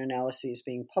essays and analyses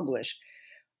being published.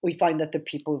 We find that the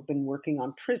people who've been working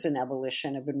on prison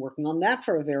abolition have been working on that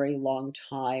for a very long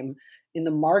time in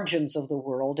the margins of the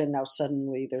world. And now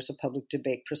suddenly there's a public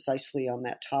debate precisely on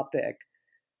that topic.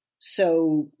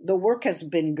 So the work has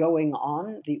been going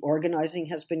on. The organizing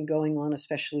has been going on,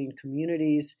 especially in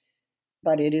communities.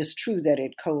 But it is true that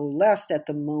it coalesced at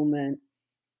the moment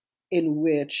in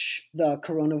which the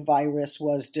coronavirus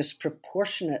was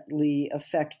disproportionately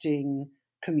affecting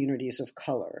communities of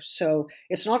color. So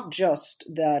it's not just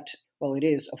that, well, it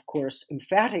is, of course,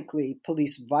 emphatically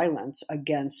police violence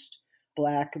against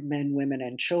Black men, women,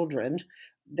 and children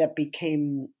that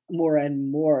became more and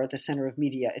more the center of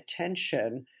media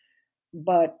attention.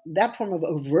 But that form of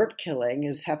overt killing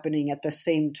is happening at the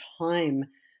same time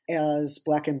as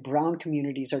Black and brown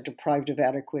communities are deprived of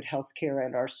adequate health care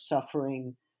and are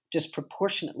suffering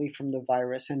disproportionately from the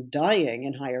virus and dying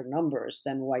in higher numbers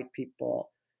than white people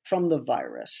from the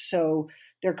virus. So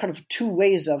there are kind of two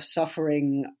ways of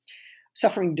suffering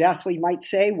death, we might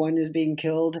say. One is being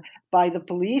killed by the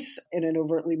police in an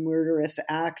overtly murderous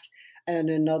act, and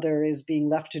another is being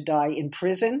left to die in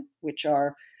prison, which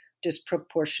are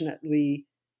disproportionately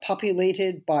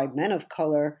populated by men of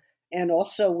color, and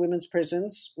also women's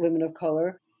prisons, women of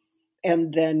color,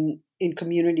 and then in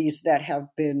communities that have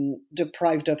been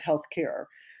deprived of health care,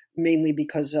 mainly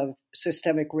because of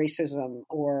systemic racism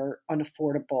or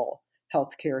unaffordable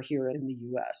health care here in the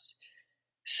US.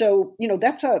 So,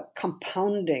 that's a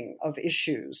compounding of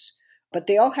issues, but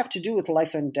they all have to do with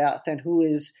life and death and who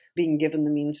is being given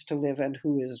the means to live and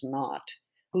who is not,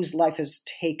 whose life is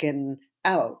taken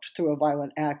out through a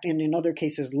violent act and in other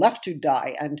cases left to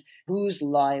die, and whose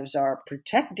lives are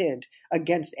protected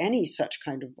against any such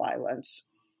kind of violence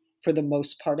for the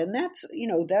most part. And that's,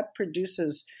 that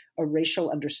produces a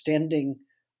racial understanding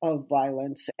of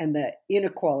violence and the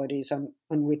inequalities on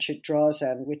which it draws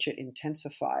and which it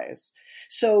intensifies.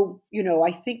 So,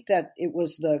 I think that it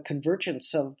was the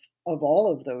convergence of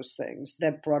all of those things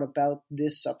that brought about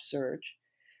this upsurge.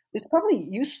 It's probably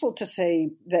useful to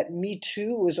say that Me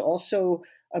Too was also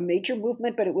a major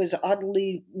movement, but it was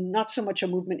oddly not so much a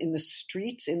movement in the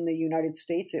streets in the United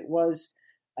States. It was,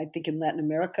 I think, in Latin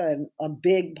America, a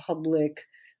big public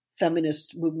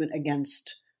feminist movement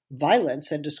against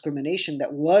violence and discrimination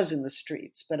that was in the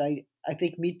streets. But I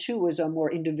think Me Too was a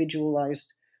more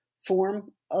individualized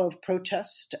form of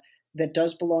protest that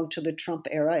does belong to the Trump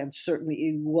era, and certainly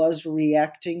it was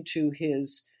reacting to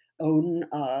his own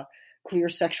clear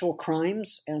sexual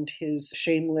crimes and his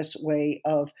shameless way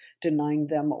of denying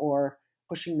them or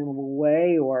pushing them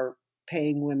away or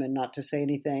paying women not to say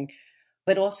anything.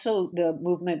 But also the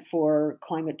movement for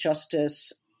climate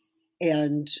justice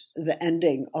and the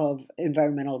ending of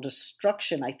environmental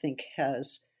destruction, I think,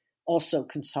 has also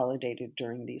consolidated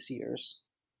during these years.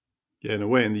 Yeah, in a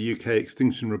way, in the UK,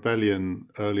 Extinction Rebellion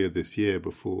earlier this year,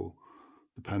 before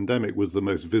the pandemic, was the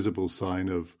most visible sign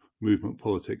of movement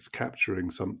politics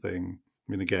capturing something.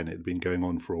 I mean, again, it had been going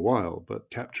on for a while, but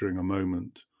capturing a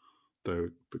moment, though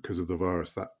because of the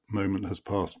virus, that moment has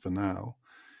passed for now.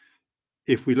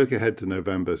 If we look ahead to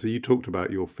November, so you talked about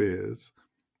your fears.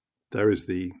 There is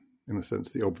in a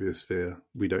sense, the obvious fear.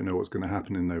 We don't know what's going to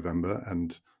happen in November,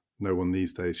 and no one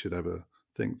these days should ever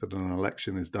think that an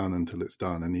election is done until it's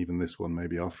done, and even this one,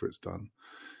 maybe after it's done,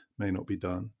 may not be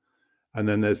done. And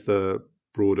then there's the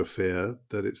broader fear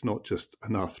that it's not just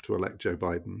enough to elect Joe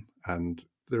Biden, and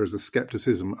there is a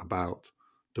skepticism about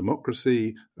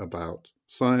democracy, about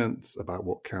science, about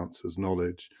what counts as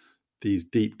knowledge. These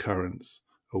deep currents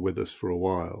are with us for a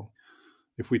while.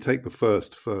 If we take the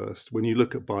first, when you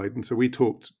look at Biden, so we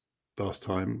talked last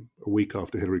time, a week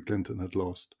after Hillary Clinton had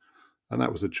lost, and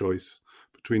that was a choice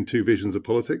between two visions of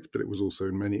politics, but it was also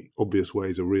in many obvious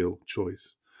ways a real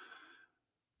choice.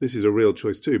 This is a real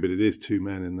choice too, but it is two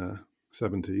men in their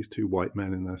 70s, two white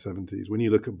men in their 70s. When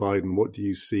you look at Biden, what do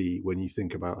you see when you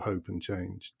think about hope and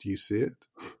change? Do you see it?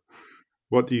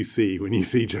 What do you see when you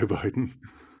see Joe Biden?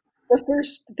 The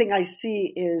first thing I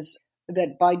see is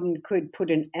that Biden could put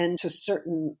an end to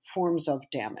certain forms of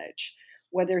damage.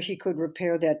 Whether he could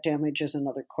repair that damage is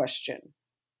another question.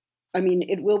 I mean,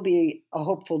 it will be a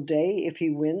hopeful day if he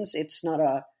wins. It's not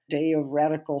a day of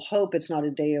radical hope. It's not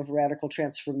a day of radical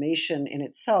transformation in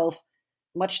itself.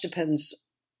 Much depends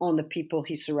on the people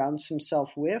he surrounds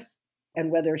himself with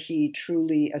and whether he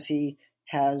truly, as he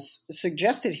has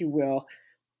suggested he will,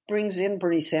 brings in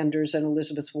Bernie Sanders and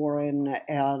Elizabeth Warren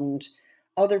and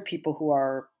other people who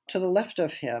are to the left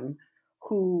of him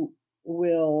who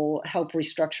will help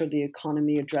restructure the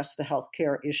economy, address the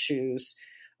healthcare issues,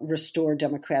 restore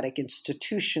democratic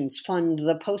institutions, fund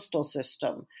the postal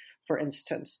system, for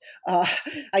instance.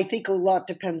 I think a lot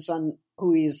depends on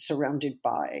who he is surrounded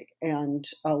by and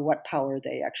what power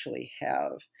they actually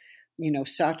have. You know,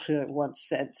 Sartre once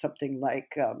said something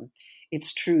like,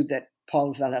 it's true that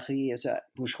Paul Valéry is a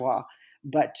bourgeois,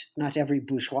 but not every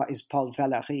bourgeois is Paul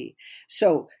Valéry.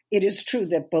 So it is true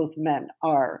that both men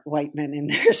are white men in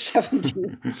their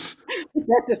 70s.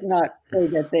 That does not say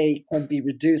that they can be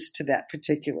reduced to that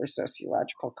particular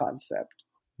sociological concept.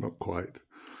 Not quite.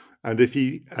 And if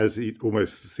he, as he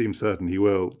almost seems certain he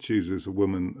will, chooses a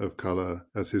woman of colour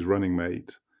as his running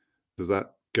mate, does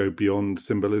that go beyond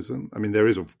symbolism? I mean, there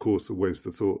is, of course, always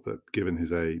the thought that, given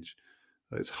his age,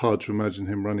 it's hard to imagine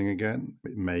him running again.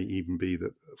 It may even be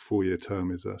that a 4-year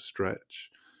term is a stretch.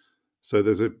 So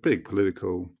there's a big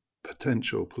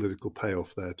potential political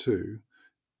payoff there too.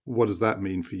 What does that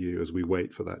mean for you as we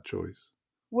wait for that choice?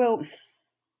 Well,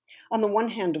 on the one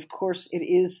hand, of course, it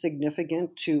is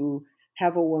significant to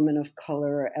have a woman of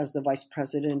color as the vice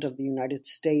president of the United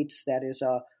States. That is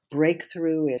a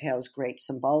breakthrough. It has great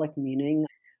symbolic meaning.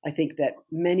 I think that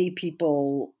many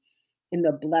people in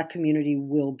the Black community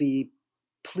will be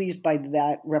pleased by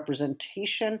that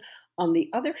representation. On the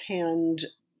other hand,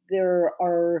 there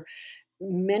are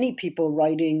many people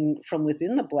writing from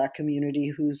within the Black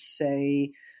community who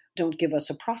say, don't give us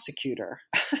a prosecutor.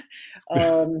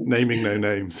 Naming no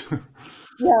names.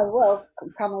 Yeah, well,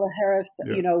 Kamala Harris,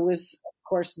 was, of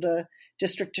course, the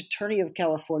district attorney of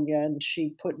California, and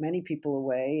she put many people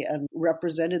away and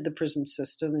represented the prison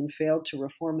system and failed to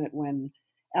reform it when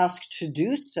asked to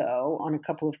do so on a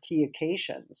couple of key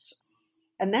occasions.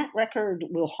 And that record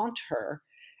will haunt her.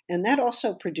 And that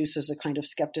also produces a kind of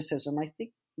skepticism. I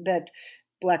think that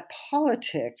Black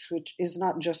politics, which is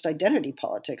not just identity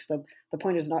politics, the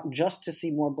point is not just to see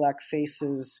more Black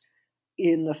faces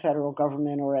in the federal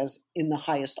government or as in the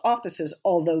highest offices,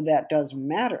 although that does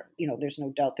matter. There's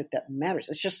no doubt that that matters.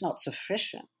 It's just not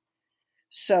sufficient.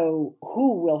 So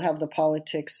who will have the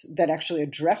politics that actually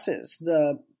addresses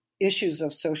the issues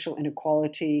of social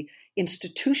inequality,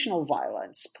 institutional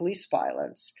violence, police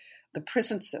violence, the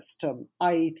prison system?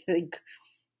 I think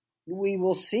we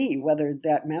will see whether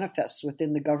that manifests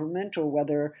within the government or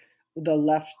whether the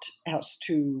left has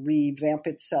to revamp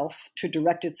itself, to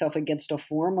direct itself against a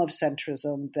form of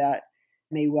centrism that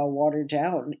may well water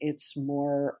down its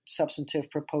more substantive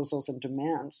proposals and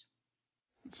demands.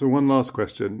 So one last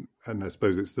question, and I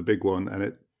suppose it's the big one, and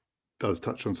it does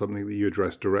touch on something that you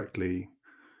addressed directly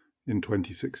in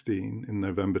 2016. In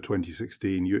November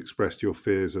 2016, you expressed your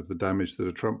fears of the damage that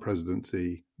a Trump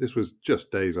presidency, this was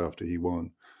just days after he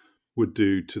won, would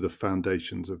do to the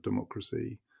foundations of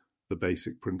democracy, the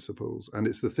basic principles. And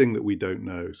it's the thing that we don't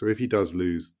know. So if he does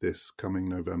lose this coming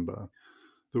November,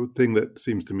 the thing that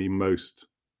seems to me most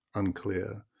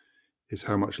unclear is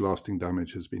how much lasting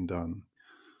damage has been done.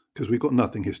 Because we've got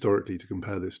nothing historically to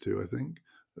compare this to, I think.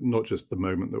 Not just the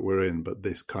moment that we're in, but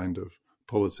this kind of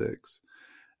politics.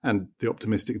 And the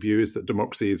optimistic view is that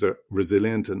democracy is a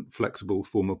resilient and flexible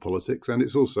form of politics. And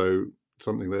it's also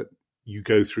something that you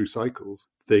go through cycles.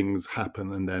 Things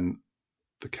happen and then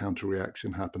the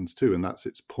counter-reaction happens too. And that's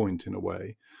its point in a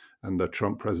way. And the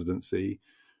Trump presidency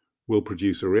will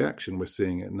produce a reaction. We're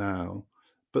seeing it now.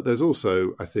 But there's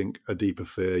also, I think, a deeper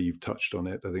fear. You've touched on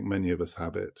it. I think many of us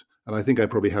have it. And I think I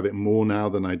probably have it more now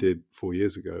than I did 4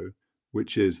 years ago,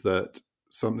 which is that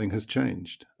something has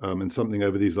changed. And something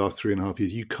over these last 3.5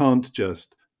 years, you can't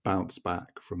just bounce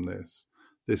back from this.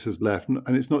 This has left,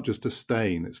 and it's not just a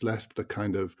stain, it's left a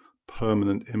kind of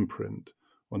permanent imprint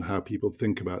on how people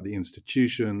think about the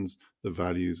institutions, the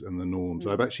values and the norms.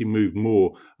 I've actually moved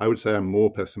more. I would say I'm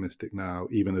more pessimistic now,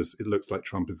 even as it looks like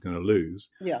Trump is going to lose,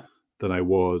 than I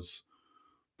was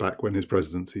back when his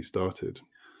presidency started.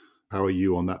 How are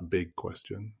you on that big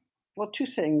question? Well, two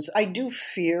things. I do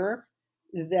fear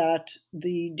that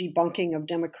the debunking of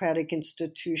democratic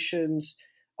institutions,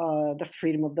 the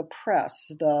freedom of the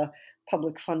press, the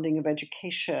public funding of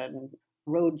education,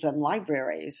 roads and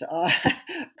libraries,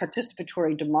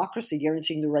 participatory democracy,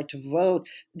 guaranteeing the right to vote,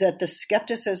 that the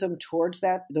skepticism towards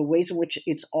that, the ways in which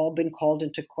it's all been called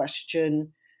into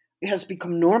question has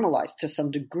become normalized to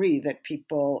some degree, that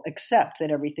people accept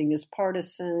that everything is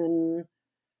partisan,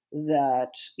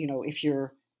 that, if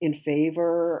you're in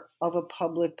favor of a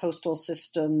public postal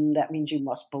system, that means you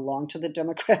must belong to the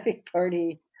Democratic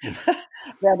Party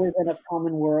rather than a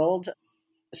common world.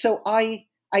 So I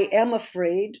am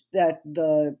afraid that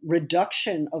the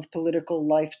reduction of political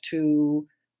life to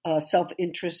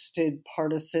self-interested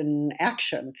partisan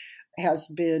action has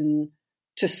been,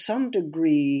 to some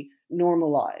degree,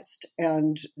 normalized,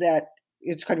 and that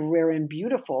it's kind of rare and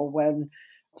beautiful when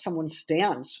someone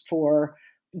stands for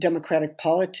democratic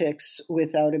politics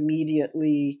without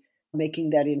immediately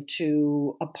making that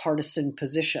into a partisan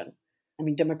position. I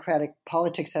mean, democratic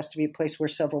politics has to be a place where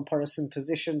several partisan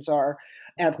positions are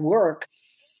at work.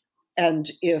 And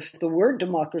if the word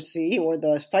democracy or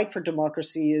the fight for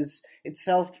democracy is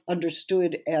itself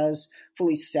understood as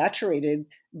fully saturated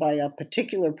by a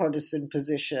particular partisan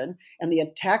position, and the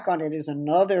attack on it is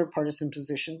another partisan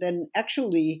position, then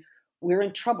actually we're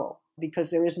in trouble, because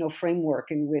there is no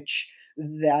framework in which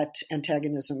that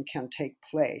antagonism can take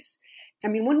place. I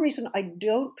mean, one reason I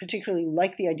don't particularly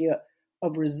like the idea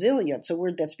of resilience, a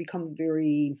word that's become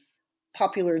very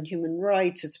popular in human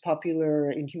rights, it's popular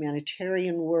in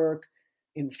humanitarian work,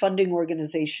 in funding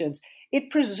organizations.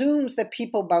 It presumes that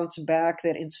people bounce back,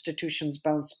 that institutions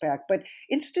bounce back, but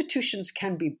institutions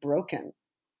can be broken,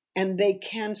 and they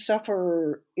can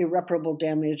suffer irreparable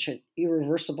damage and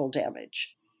irreversible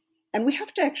damage. And we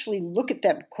have to actually look at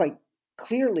that quite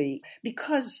clearly,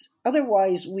 because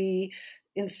otherwise we,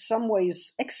 in some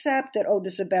ways, accept that,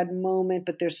 this is a bad moment,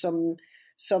 but there's some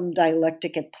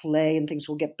dialectic at play and things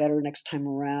will get better next time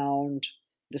around.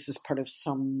 This is part of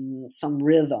some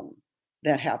rhythm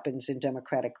that happens in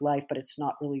democratic life, but it's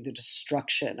not really the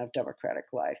destruction of democratic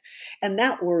life. And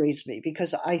that worries me,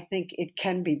 because I think it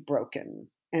can be broken.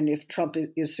 And if Trump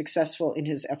is successful in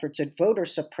his efforts at voter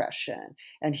suppression,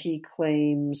 and he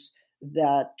claims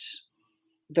that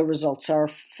the results are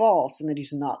false and that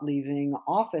he's not leaving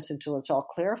office until it's all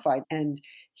clarified, and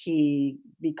he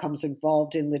becomes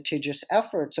involved in litigious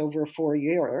efforts over 4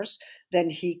 years,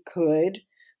 then he could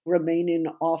remain in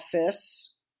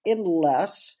office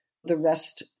unless the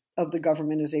rest of the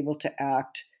government is able to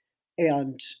act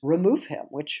and remove him,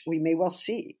 which we may well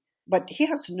see. But he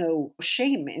has no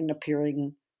shame in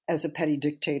appearing as a petty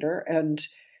dictator, and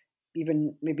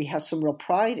even maybe has some real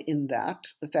pride in that,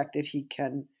 the fact that he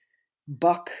can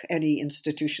buck any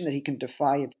institution, that he can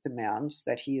defy its demands,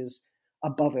 that he is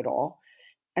above it all.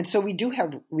 And so we do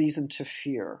have reason to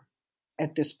fear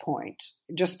at this point.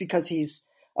 Just because he's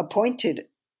appointed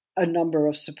a number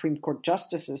of Supreme Court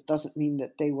justices doesn't mean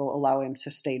that they will allow him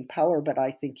to stay in power, but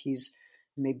I think he's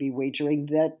maybe wagering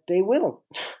that they will,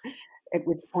 at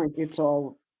which point it's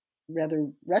all rather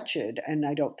wretched, and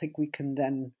I don't think we can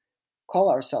then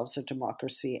call ourselves a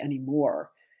democracy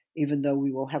anymore, even though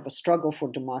we will have a struggle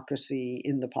for democracy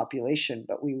in the population,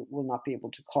 but we will not be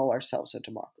able to call ourselves a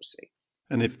democracy.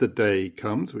 And if the day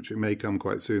comes, which it may come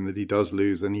quite soon, that he does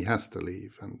lose, then he has to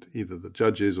leave, and either the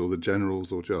judges or the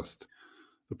generals or just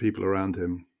the people around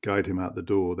him guide him out the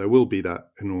door, there will be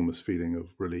that enormous feeling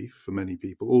of relief for many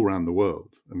people all around the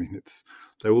world. I mean,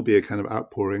 there will be a kind of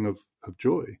outpouring of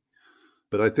joy.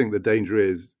 But I think the danger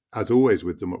is, as always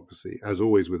with democracy, as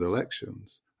always with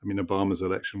elections, I mean, Obama's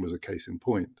election was a case in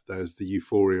point. There's the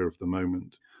euphoria of the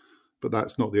moment, but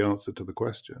that's not the answer to the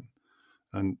question.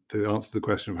 And the answer to the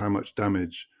question of how much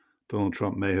damage Donald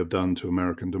Trump may have done to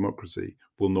American democracy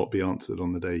will not be answered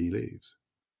on the day he leaves.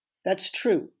 That's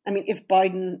true. I mean, if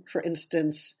Biden, for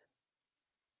instance,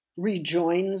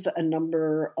 rejoins a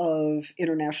number of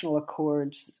international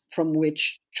accords from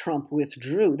which Trump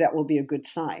withdrew, that will be a good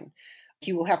sign.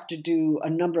 He will have to do a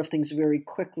number of things very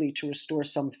quickly to restore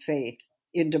some faith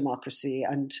in democracy.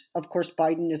 And of course,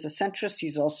 Biden is a centrist.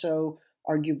 He's also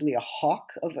arguably a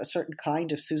hawk of a certain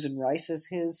kind. If Susan Rice is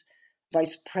his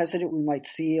vice president, we might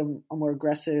see a more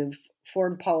aggressive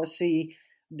foreign policy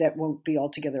that won't be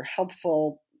altogether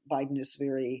helpful. Biden is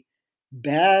very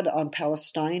bad on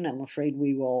Palestine. I'm afraid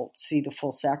we will see the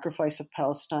full sacrifice of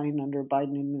Palestine under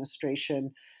Biden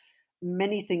administration.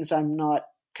 Many things I'm not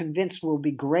convinced will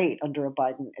be great under a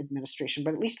Biden administration,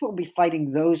 but at least we'll be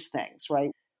fighting those things,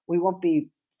 right? We won't be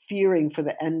fearing for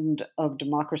the end of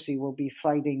democracy. We'll be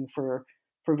fighting for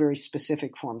very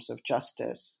specific forms of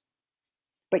justice.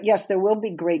 But yes, there will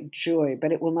be great joy,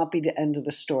 but it will not be the end of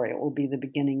the story. It will be the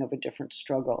beginning of a different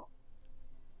struggle.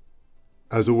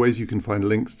 As always, you can find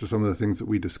links to some of the things that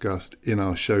we discussed in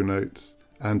our show notes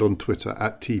and on Twitter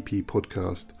at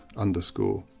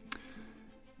 @TPpodcast_.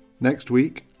 Next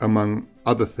week, among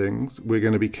other things, we're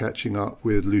going to be catching up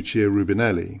with Lucia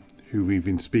Rubinelli, who we've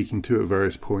been speaking to at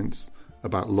various points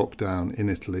about lockdown in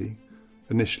Italy.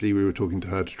 Initially, we were talking to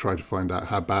her to try to find out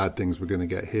how bad things were going to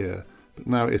get here, but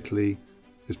now Italy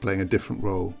is playing a different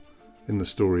role in the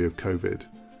story of COVID.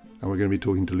 And we're going to be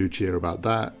talking to Lucia about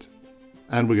that,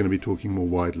 and we're going to be talking more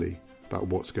widely about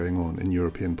what's going on in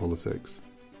European politics.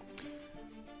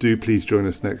 Do please join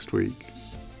us next week.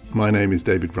 My name is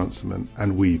David Runciman,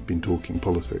 and we've been talking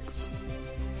politics.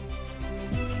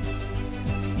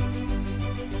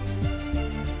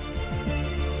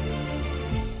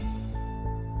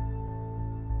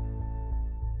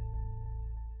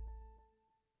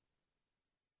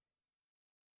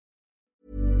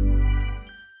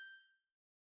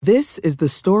 This is the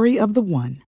story of the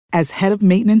one. As head of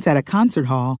maintenance at a concert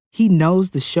hall, he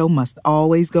knows the show must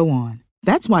always go on.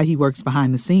 That's why he works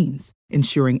behind the scenes,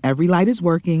 ensuring every light is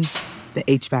working, the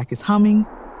HVAC is humming,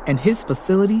 and his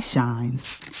facility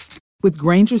shines. With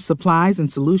Grainger's supplies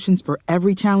and solutions for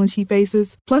every challenge he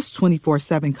faces, plus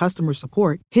 24/7 customer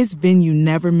support, his venue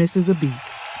never misses a beat.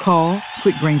 Call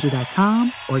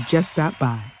quickgrainger.com or just stop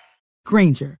by.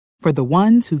 Grainger, for the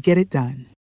ones who get it done.